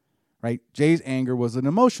 right? Jay's anger was an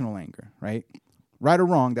emotional anger, right? Right or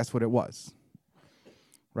wrong, that's what it was,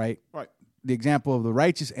 right? Right. The example of the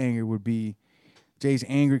righteous anger would be Jay's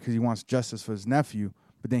angry because he wants justice for his nephew,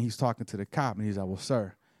 but then he's talking to the cop and he's like, "Well,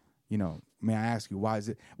 sir, may I ask you why is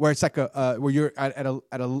it?" Where it's like where you're at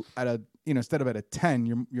a instead of at a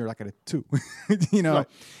 10, you're like at a 2, Right.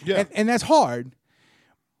 Yeah. and that's hard,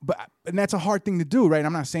 and that's a hard thing to do, right?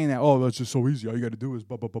 I'm not saying that that's just so easy. All you got to do is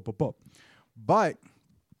but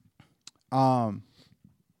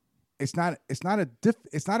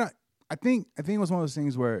I think it was one of those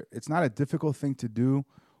things where it's not a difficult thing to do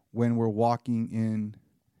when we're really,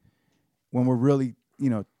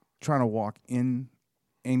 trying to walk in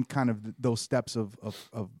kind of those steps of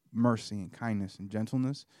mercy and kindness and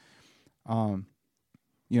gentleness. When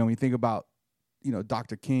you think about,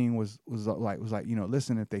 Dr. King was like,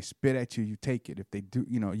 listen, if they spit at you, you take it. If they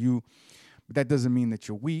do, but that doesn't mean that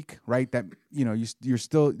you're weak, right? That, you're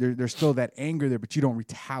still, there's still that anger there, but you don't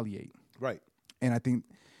retaliate. Right. And I think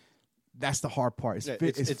that's the hard part.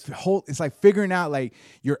 It's like figuring out, like,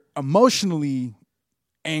 you're emotionally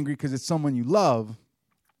angry because it's someone you love.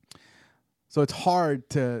 So it's hard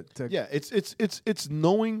to Yeah, it's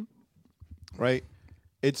knowing, right?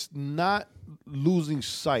 It's not losing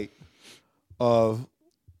sight of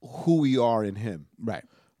who we are in Him. Right.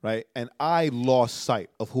 Right. And I lost sight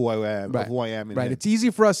of who I am, right. of who I am in right. Him. It's easy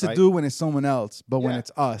for us to do when it's someone else, but when Yeah.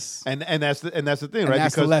 it's us. And that's the thing, and right?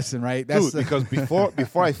 That's the lesson, right? Dude, because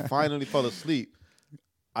before I finally fell asleep,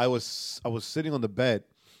 I was sitting on the bed,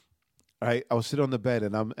 right? I was sitting on the bed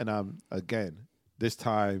and I'm again, this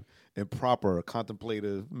time in proper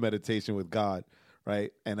contemplative meditation with God,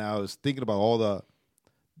 right? And I was thinking about all the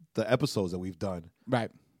episodes that we've done. Right.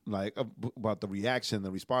 Like about the reaction, the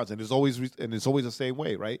response, and it's always the same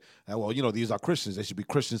way, right? And, well, these are Christians; they should be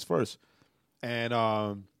Christians first. And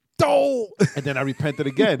and then I repented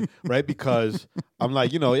again, right? Because I'm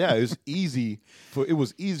like, it was easy for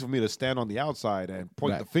me to stand on the outside and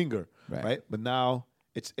point the finger, right? But now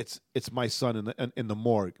it's my son in the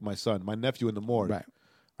morgue, my nephew in the morgue,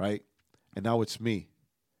 right? And now it's me,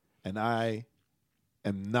 and I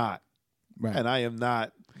am not, and I am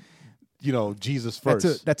not. Jesus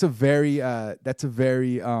first. That's a very crap.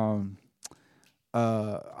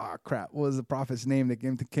 What was the prophet's name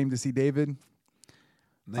that came to see David?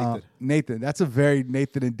 Nathan. That's a very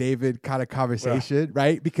Nathan and David kind of conversation,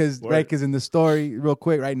 right? Because because in the story, real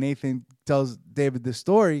quick, right? Nathan tells David the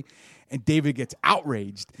story, and David gets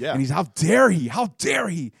outraged. Yeah. And he's, how dare he? How dare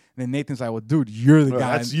he? And then Nathan's like, well, dude, you're the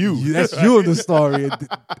guy. That's you. That's you in the story.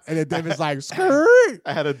 And then David's like, skirt.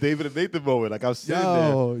 I had a David and Nathan moment. Like I was sitting there.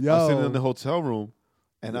 I was sitting in the hotel room,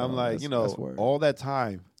 and I'm like, all that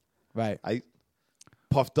time, right? I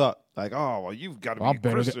puffed up, like, oh, well, you've got to be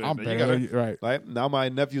a Christian. I'm better. Right now, my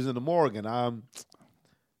nephew's in the morgue, and I'm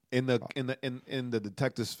in the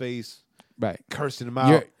detective's face, right, cursing him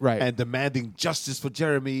out, and demanding justice for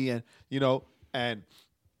Jeremy, and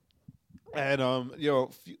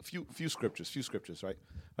few scriptures,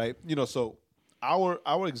 right. So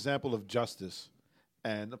our example of justice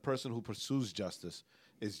and the person who pursues justice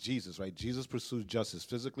is Jesus, right? Jesus pursues justice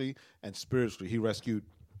physically and spiritually. He rescued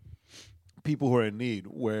people who are in need,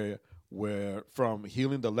 where from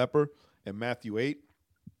healing the leper in Matthew 8,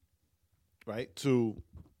 right, to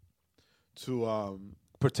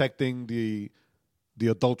protecting the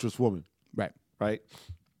adulterous woman, right.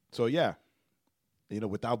 So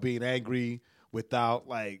without being angry, without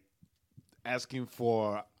like asking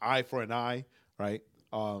for eye for an eye, right.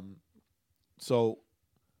 So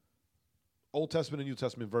Old Testament and New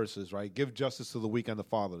Testament verses, right? Give justice to the weak and the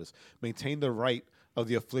fatherless. Maintain the right of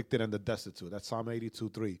the afflicted and the destitute. That's Psalm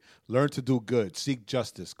 82:3. Learn to do good. Seek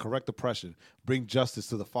justice. Correct oppression. Bring justice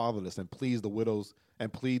to the fatherless and plead the widow's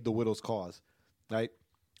cause. Right?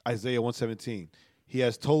 Isaiah 1:17. He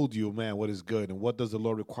has told you, man, what is good, and what does the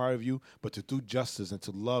Lord require of you? But to do justice and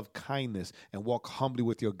to love kindness and walk humbly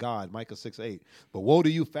with your God. Micah 6:8. But woe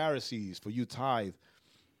to you, Pharisees, for you tithe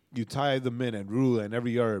the mint and rule and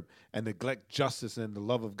every herb, and neglect justice and the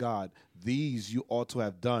love of God. These you ought to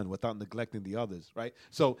have done without neglecting the others, right?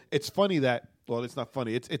 So it's funny that, well, it's not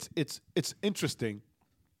funny. It's interesting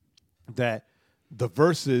that the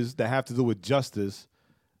verses that have to do with justice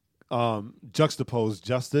juxtapose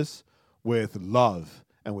justice with love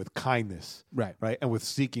and with kindness, Right. right, and with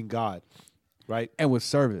seeking God, right? And with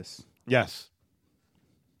service. Yes.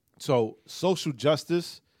 So social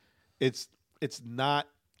justice, it's not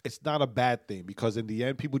a bad thing, because in the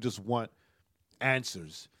end, people just want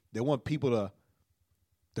answers. They want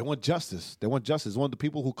justice. They want justice. They want the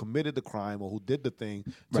people who committed the crime or who did the thing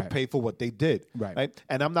to Right. pay for what they did. Right.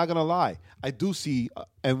 And I'm not gonna lie, I do see,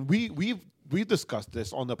 and we've discussed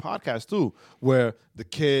this on the podcast too, where the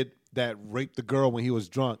kid that raped the girl when he was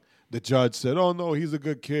drunk, the judge said, "Oh no, he's a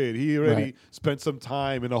good kid. He already Right. spent some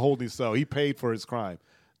time in a holding cell. He paid for his crime."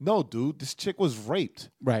 No, dude, this chick was raped.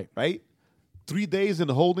 Right. Right? 3 days in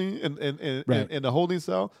the holding in the holding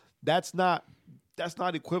cell. That's not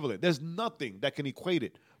equivalent. There's nothing that can equate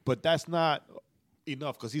it. But that's not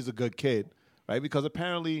enough because he's a good kid, right? Because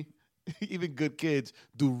apparently, even good kids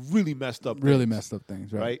do really messed up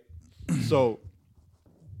things. right? So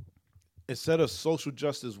instead of social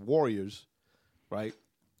justice warriors, right,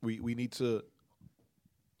 we need to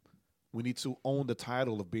own the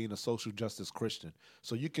title of being a social justice Christian.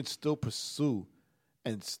 So you can still pursue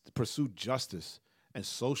justice and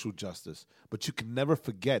social justice, but you can never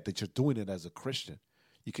forget that you're doing it as a Christian.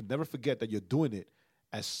 You can never forget that you're doing it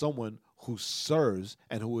as someone who serves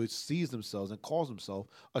and who sees themselves and calls himself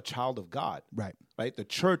a child of God. Right. Right? The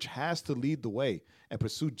church has to lead the way and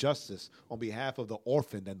pursue justice on behalf of the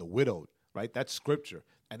orphaned and the widowed. Right? That's scripture.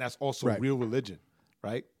 And that's also Right. real religion.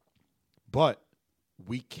 Right? But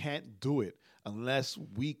we can't do it unless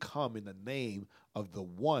we come in the name of the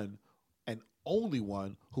one and only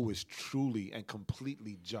one who is truly and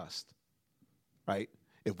completely just. Right?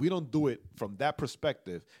 If we don't do it from that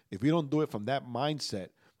perspective, if we don't do it from that mindset,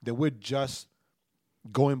 then we're just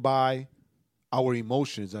going by our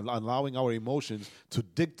emotions and allowing our emotions to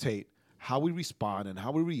dictate how we respond and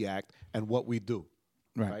how we react and what we do.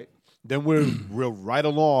 Right. Then we're right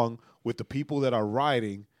along with the people that are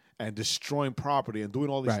rioting and destroying property and doing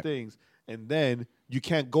all these Right. things. And then you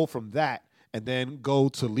can't go from that and then go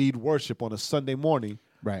to lead worship on a Sunday morning.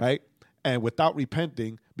 Right. And without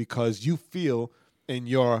repenting, because you feel in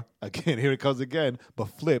your, again, here it comes again, but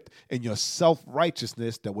flipped, in your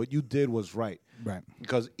self-righteousness that what you did was right. Right.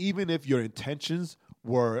 Because even if your intentions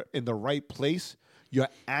were in the right place, your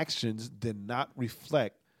actions did not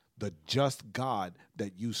reflect the just God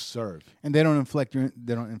that you serve. And they don't reflect your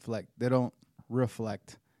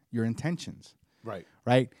intentions. Right.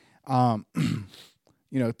 Right.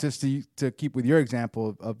 Just to keep with your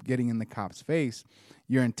example of getting in the cop's face,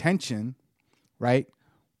 your intention, right,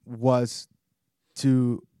 was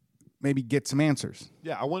to maybe get some answers.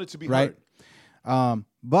 Yeah, I want it to be right. heard.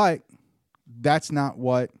 But that's not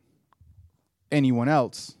what anyone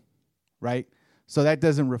else, right? So that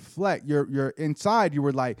doesn't reflect your inside. You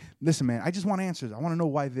were like, listen, man, I just want answers. I want to know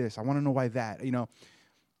why this. I want to know why that.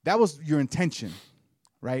 That was your intention,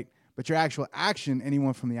 right? But your actual action,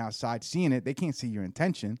 anyone from the outside seeing it, they can't see your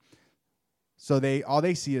intention. So all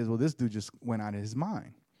they see is, well, this dude just went out of his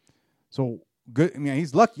mind. So good. I mean,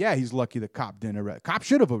 he's lucky. Yeah, he's lucky the cop didn't arrest. Cop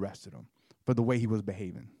should have arrested him for the way he was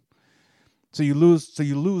behaving. So you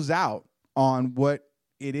lose out on what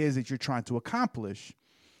it is that you're trying to accomplish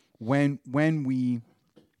when we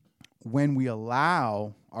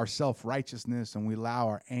allow our self-righteousness and we allow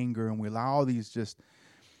our anger and we allow all these just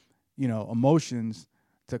emotions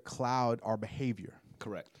to cloud our behavior.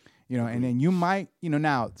 Correct. And then you might,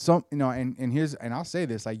 now some, and I'll say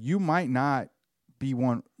this, like you might not,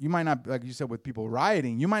 like you said, with people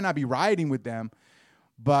rioting, you might not be rioting with them,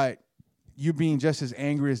 but you being just as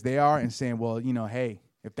angry as they are and saying, well, hey,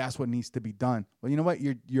 if that's what needs to be done, well, you know what,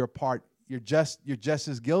 you're just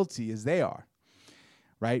as guilty as they are,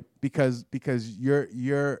 right? Because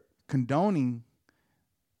you're condoning,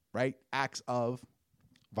 right, acts of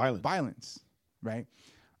violence, right?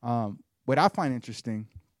 What I find interesting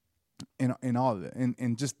in all of it,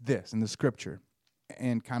 in just this, in the scripture,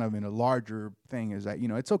 and kind of in a larger thing, is that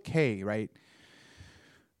it's okay, right,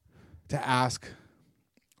 to ask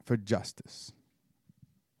for justice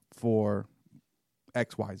for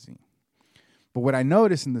X, Y, Z. But what I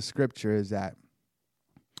notice in the scripture is that,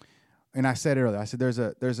 and I said earlier, I said there's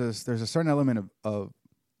a certain element of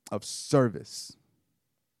service,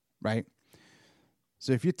 right?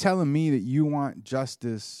 So if you're telling me that you want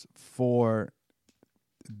justice for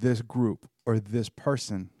this group or this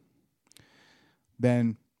person,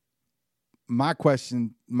 then my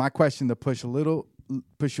question to push you a little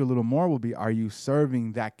more will be, are you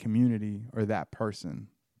serving that community or that person?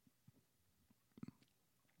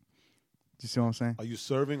 Do you see what I'm saying? Are you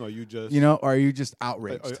serving, or are you just or are you just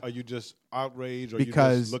outraged? Are you just outraged, or Because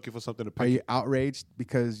are you just looking for something to pick? Are you outraged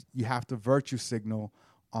because you have to virtue signal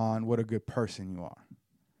on what a good person you are?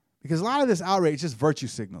 Because a lot of this outrage is just virtue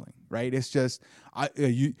signaling, right? It's just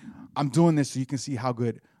I'm doing this so you can see how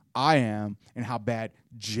good I am and how bad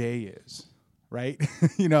Jay is, right?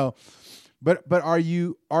 But are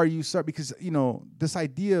you sir? Because this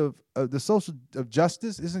idea of the social of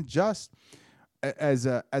justice isn't just as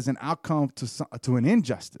an outcome to an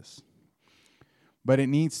injustice, but it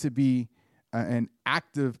needs to be an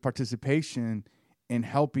active participation in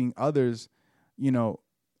helping others, not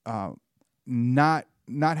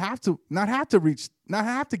have to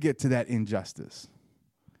get to that injustice.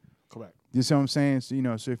 Correct. You see what I'm saying?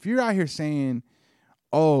 So so if you're out here saying,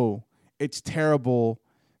 "Oh, it's terrible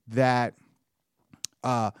that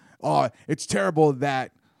it's terrible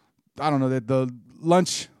that I don't know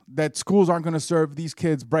that schools aren't going to serve these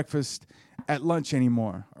kids breakfast at lunch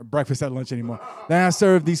anymore, or breakfast at lunch anymore. They're not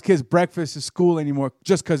serve these kids breakfast at school anymore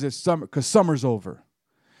just because it's summer, because summer's over."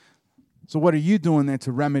 So what are you doing then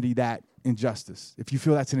to remedy that injustice? If you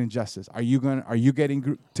feel that's an injustice, are you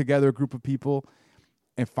getting together a group of people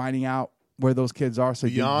and finding out where those kids are so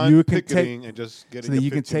beyond you can picketing and just getting so that you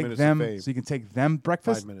can 15 take minutes them of fame, so you can take them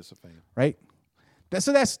breakfast, 5 minutes of fame, right? That's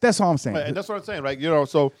all I'm saying. Right, and that's what I'm saying, right?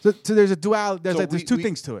 So there's a duality. There's two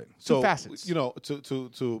things to it. So, two facets.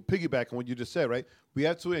 to piggyback on what you just said, right? We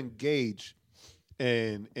have to engage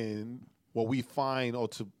in what we find or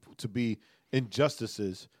to be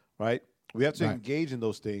injustices, right? We have to Right. engage in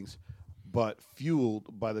those things, but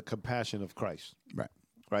fueled by the compassion of Christ, Right.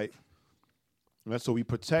 right? And so we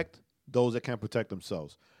protect those that can't protect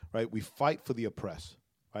themselves, right? We fight for the oppressed,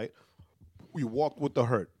 right? We walk with the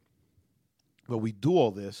hurt. But we do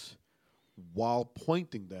all this while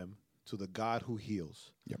pointing them to the God who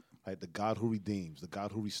heals, Yep. right? The God who redeems, the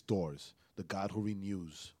God who restores, the God who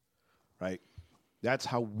renews, right? That's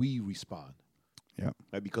how we respond, Yep.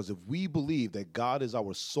 right? Because if we believe that God is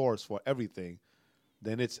our source for everything,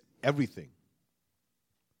 then it's everything.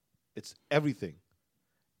 It's everything.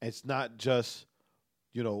 It's not just,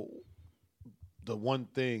 the one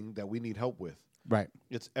thing that we need help with. Right.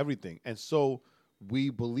 It's everything. And so we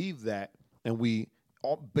believe that, and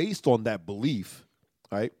based on that belief,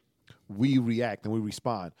 right, we react and we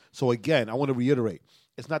respond. So again, I want to reiterate,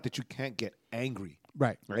 it's not that you can't get angry.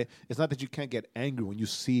 Right. Right? It's not that you can't get angry when you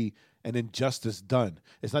see an injustice done.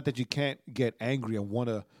 It's not that you can't get angry and want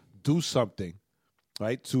to do something,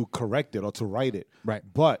 right, to correct it or to right it. Right.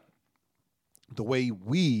 But the way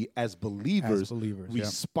we as believers, yeah.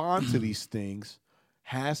 respond to these things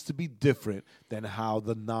has to be different than how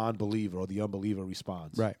the non-believer or the unbeliever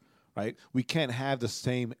responds. Right. Right? We can't have the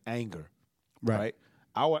same anger. Right.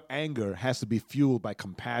 Our anger has to be fueled by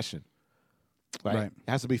compassion. Right? Right. It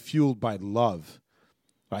has to be fueled by love.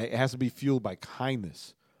 Right? It has to be fueled by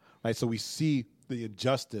kindness. Right? So we see the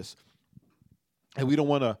injustice and we don't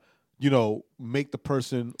want to, make the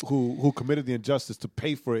person who committed the injustice to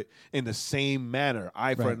pay for it in the same manner,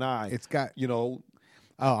 eye for Right. an eye. It's got, Oh,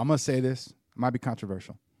 I'm gonna say this. It might be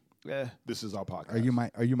controversial. this is our podcast.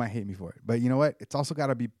 Or you might hate me for it. But you know what? It's also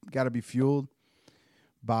gotta be fueled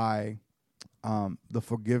by the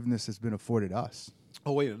forgiveness that's been afforded us.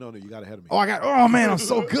 Oh, wait, no, you got ahead of me. Oh man, I'm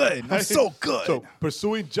so good. I'm so good. So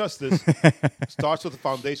pursuing justice starts with the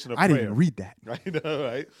foundation of I prayer. didn't even read that. Right?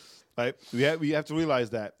 Right? Right? We have to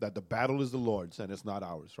realize that the battle is the Lord's and it's not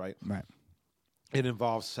ours, right? Right. It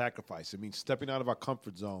involves sacrifice. It means stepping out of our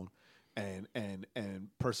comfort zone and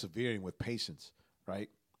persevering with patience, right?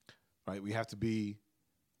 Right? We have to be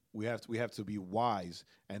wise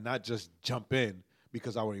and not just jump in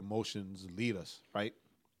because our emotions lead us, right?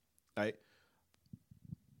 Right?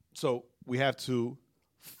 So we have to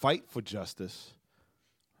fight for justice,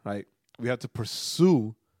 right? We have to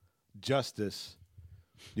pursue justice,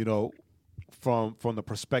 from the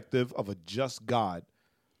perspective of a just God,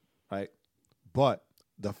 right? But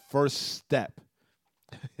the first step,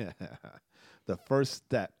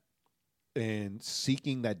 in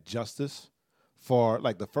seeking that justice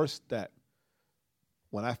the first step,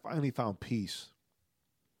 when I finally found peace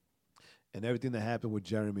and everything that happened with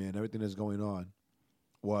Jeremy and everything that's going on,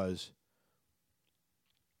 was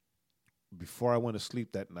before I went to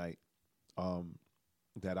sleep that night,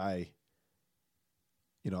 that I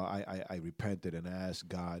repented and asked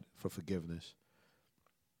God for forgiveness.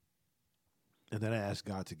 And then I asked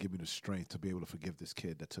God to give me the strength to be able to forgive this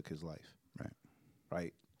kid that took his life. Right.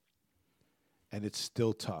 Right. And it's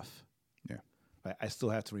still tough. Yeah. Right? I still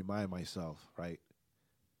have to remind myself, right?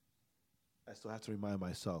 I still have to remind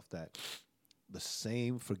myself that the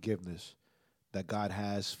same forgiveness that God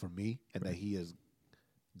has for me and that he has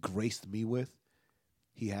graced me with,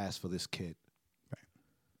 he has for this kid.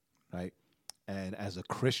 Right? And as a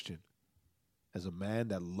Christian, as a man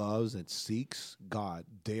that loves and seeks God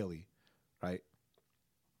daily, right?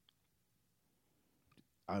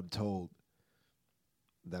 I'm told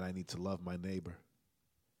that I need to love my neighbor.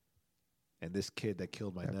 And this kid that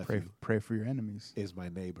killed my nephew pray for your enemies. Is my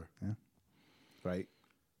neighbor. Yeah. Right?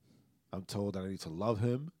 I'm told that I need to love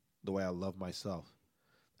him the way I love myself.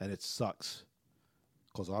 And it sucks.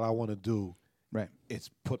 Because all I want to do is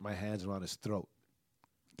put my hands around his throat.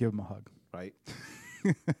 Give him a hug. Right?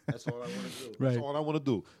 That's all I want to do. Right. That's all I want to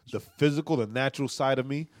do. The physical, the natural side of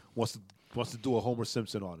me wants to do a Homer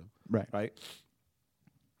Simpson on him. Right?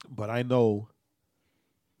 But I know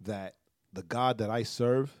that the God that I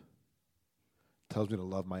serve tells me to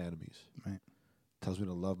love my enemies. Right. Tells me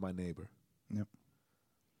to love my neighbor. Yep.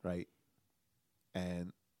 Right?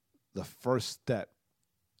 And the first step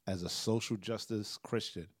as a social justice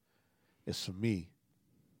Christian is for me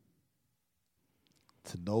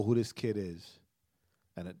to know who this kid is.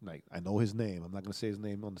 And I know his name. I'm not going to say his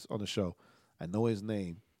name on the show. I know his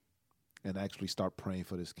name and actually start praying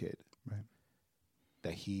for this kid. Right.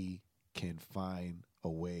 That he can find a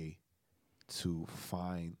way to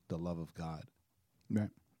find the love of God. Right.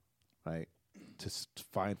 Right? To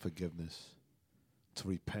find forgiveness. To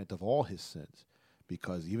repent of all his sins.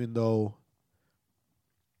 Because even though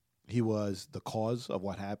he was the cause of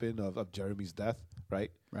what happened, of Jeremy's death,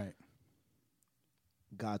 right? Right.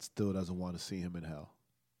 God still doesn't want to see him in hell.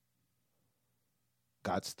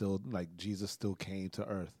 God still, Jesus still came to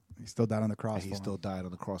earth. He still died on the cross. And he still died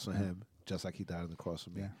on the cross for him, just like he died on the cross for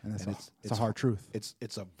me. Yeah, and it's a hard truth.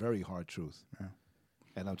 It's a very hard truth. Yeah.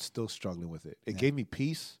 And I'm still struggling with it. It gave me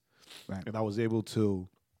peace. Right. And I was able to,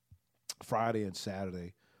 Friday and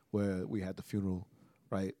Saturday, where we had the funeral,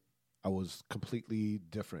 right? I was completely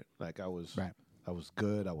different. I was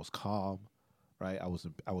good. I was calm, right? I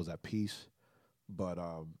was at peace. But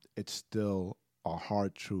it's still a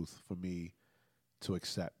hard truth for me to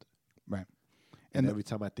accept. Right. And every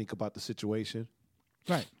time I think about the situation,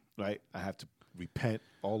 right, I have to repent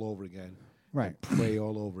all over again. Right. And pray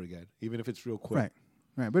all over again, even if it's real quick.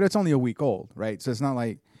 Right. But it's only a week old, right? So it's not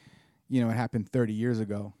like, it happened 30 years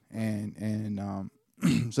ago, and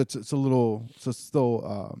so it's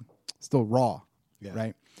still raw,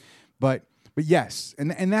 right? But yes,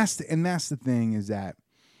 and that's the thing is that,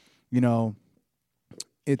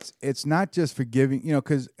 it's not just forgiving,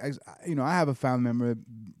 because I have a family member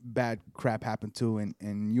bad crap happened to,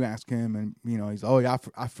 and you ask him, and he's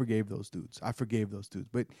I forgave those dudes,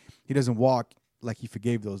 but he doesn't walk like he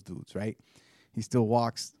forgave those dudes, right? He still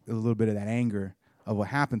walks a little bit of that anger of what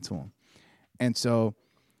happened to him, and so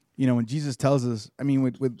when Jesus tells us,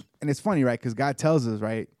 and it's funny, right? Because God tells us,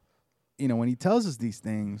 right? When He tells us these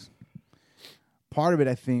things. Part of it,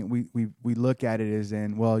 I think, we look at it as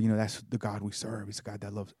that's the God we serve. He's a God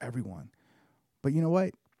that loves everyone. But you know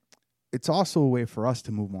what? It's also a way for us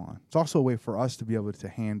to move on. It's also a way for us to be able to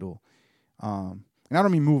handle. And I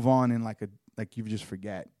don't mean move on in like you just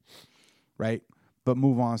forget, right? But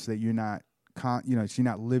move on so that you're not, so you're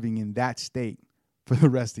not living in that state for the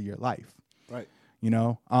rest of your life. Right.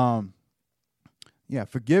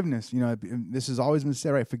 Forgiveness. This has always been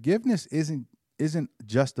said, right? Forgiveness isn't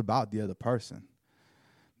just about the other person.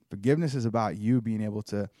 Forgiveness is about you being able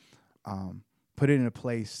to put it in a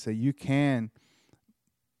place so you can,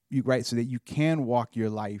 so that you can walk your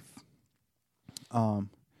life, and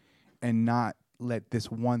not let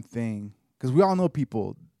this one thing, because we all know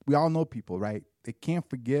people, right? They can't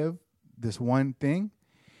forgive this one thing,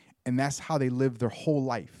 and that's how they live their whole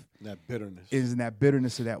life. That bitterness is in that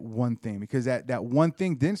bitterness of that one thing, because that one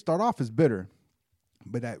thing didn't start off as bitter,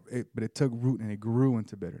 but it took root and it grew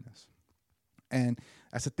into bitterness. And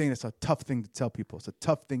that's the thing. That's a tough thing to tell people. It's a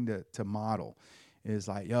tough thing to model. Is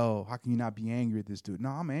like, yo, how can you not be angry at this dude? No,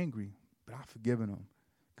 I'm angry, but I've forgiven him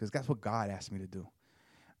because that's what God asked me to do.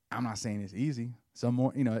 I'm not saying it's easy. Some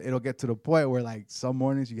more, it'll get to the point where some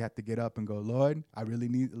mornings you have to get up and go, Lord, I really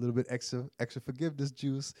need a little bit extra forgiveness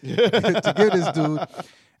juice to give this dude.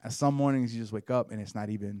 And some mornings you just wake up and it's not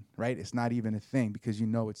even right. It's not even a thing because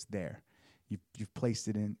it's there. You've placed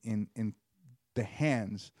it in the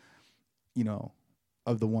hands,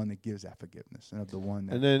 of the one that gives that forgiveness and of the one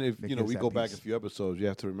that. And then if we go back a few episodes, you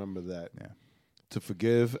have to remember that to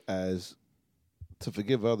forgive others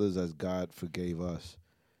as God forgave us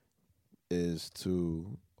is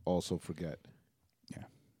to also forget. Yeah.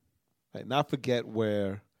 Like not forget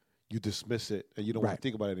where you dismiss it and you don't want to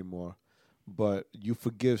think about it anymore, but you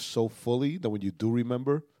forgive so fully that when you do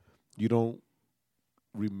remember, you don't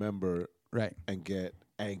remember and get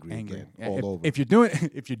angry again all over. If you're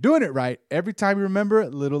doing it right, every time you remember, a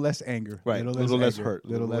little less anger, right? Little less hurt,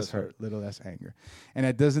 little less anger, and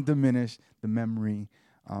that doesn't diminish the memory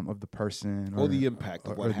of the person or the impact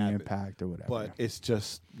of what happened, the impact or whatever. But it's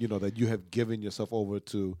just that you have given yourself over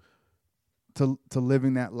to to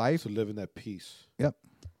living that life. To living that peace. Yep.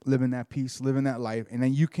 Living that peace, living that life. And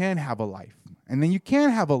then you can have a life. And then you can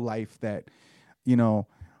have a life that, and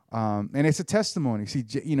it's a testimony. See,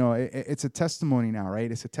 it's a testimony now,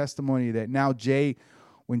 right? It's a testimony that now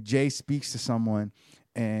when Jay speaks to someone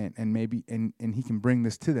and maybe, and he can bring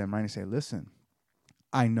this to them, right? And say, listen,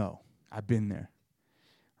 I know, I've been there,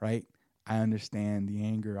 right? I understand the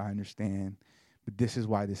anger. I understand, but this is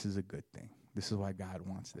why this is a good thing. This is why God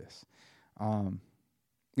wants this.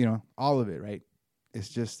 All of it, right? It's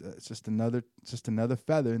just another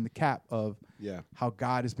feather in the cap of how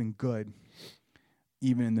God has been good,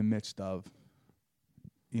 even in the midst of,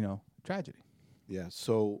 tragedy. Yeah.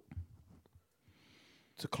 So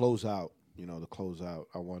to close out,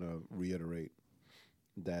 I want to reiterate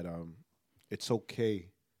that it's okay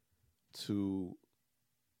to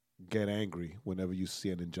get angry whenever you see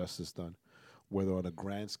an injustice done, whether on a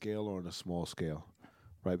grand scale or on a small scale,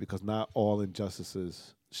 right? Because not all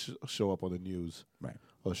injustices show up on the news, right,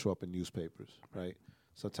 or show up in newspapers, right?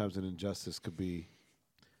 Sometimes an injustice could be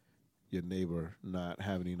your neighbor not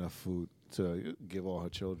having enough food to give all her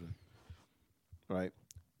children, right?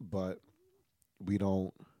 But we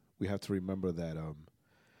have to remember that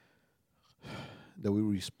that we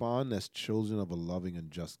respond as children of a loving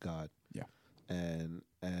and just God. Yeah. And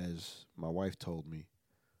as my wife told me,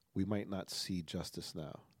 we might not see justice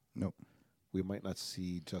now. Nope. We might not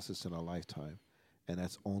see justice in our lifetime. And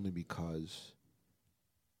that's only because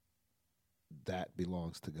that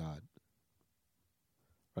belongs to God.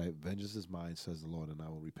 Right? Vengeance is mine, says the Lord, and I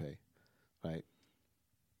will repay. Right?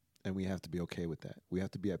 And we have to be okay with that. We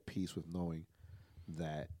have to be at peace with knowing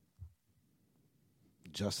that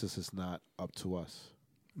justice is not up to us.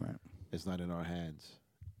 Right. It's not in our hands.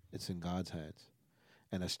 It's in God's hands.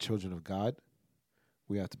 And as children of God,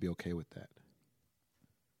 we have to be okay with that.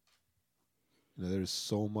 There is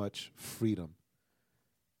so much freedom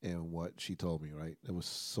in what she told me, right? It was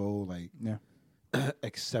so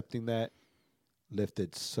accepting that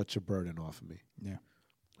lifted such a burden off of me. Yeah.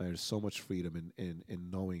 There's so much freedom in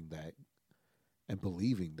knowing that and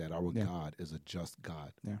believing that our God is a just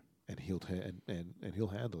God. Yeah. And he'll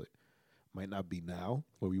handle it. Might not be now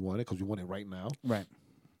where we want it, because we want it right now. Right.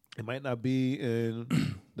 It might not be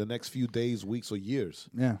in the next few days, weeks, or years.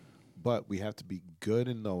 Yeah. But we have to be good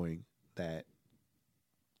in knowing that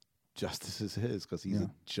justice is his, because he's a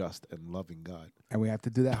just and loving God. And we have to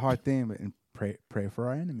do that hard thing and pray for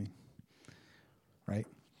our enemy. Right?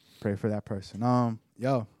 Pray for that person.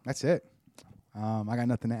 That's it. I got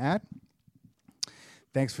nothing to add.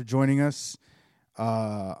 Thanks for joining us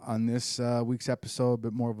on this week's episode. A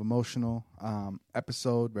bit more of an emotional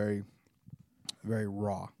episode, very, very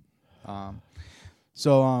raw.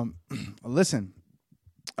 Listen,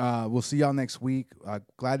 we'll see y'all next week.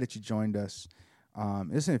 Glad that you joined us.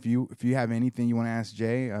 Listen, if you have anything you want to ask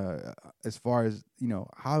Jay, as far as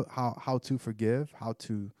how to forgive, how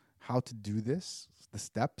to do this, the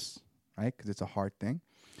steps, right? Because it's a hard thing.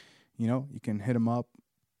 You can hit him up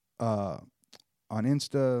on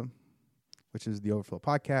Insta, which is the Overflow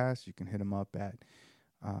Podcast. You can hit him up at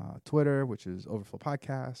Twitter, which is Overflow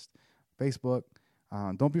Podcast, Facebook.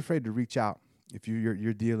 Don't be afraid to reach out if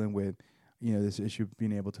you're dealing with this issue of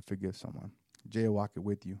being able to forgive someone. Jay will walk it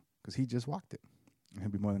with you because he just walked it. And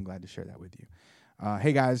he'll be more than glad to share that with you.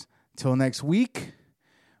 Hey, guys, till next week,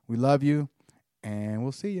 we love you, and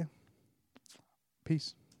we'll see you.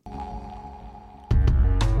 Peace.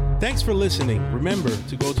 Thanks for listening. Remember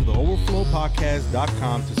to go to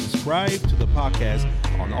theoverflowpodcast.com to subscribe to the podcast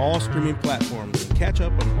on all streaming platforms and catch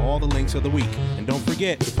up on all the links of the week. And don't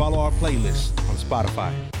forget to follow our playlist on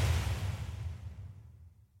Spotify.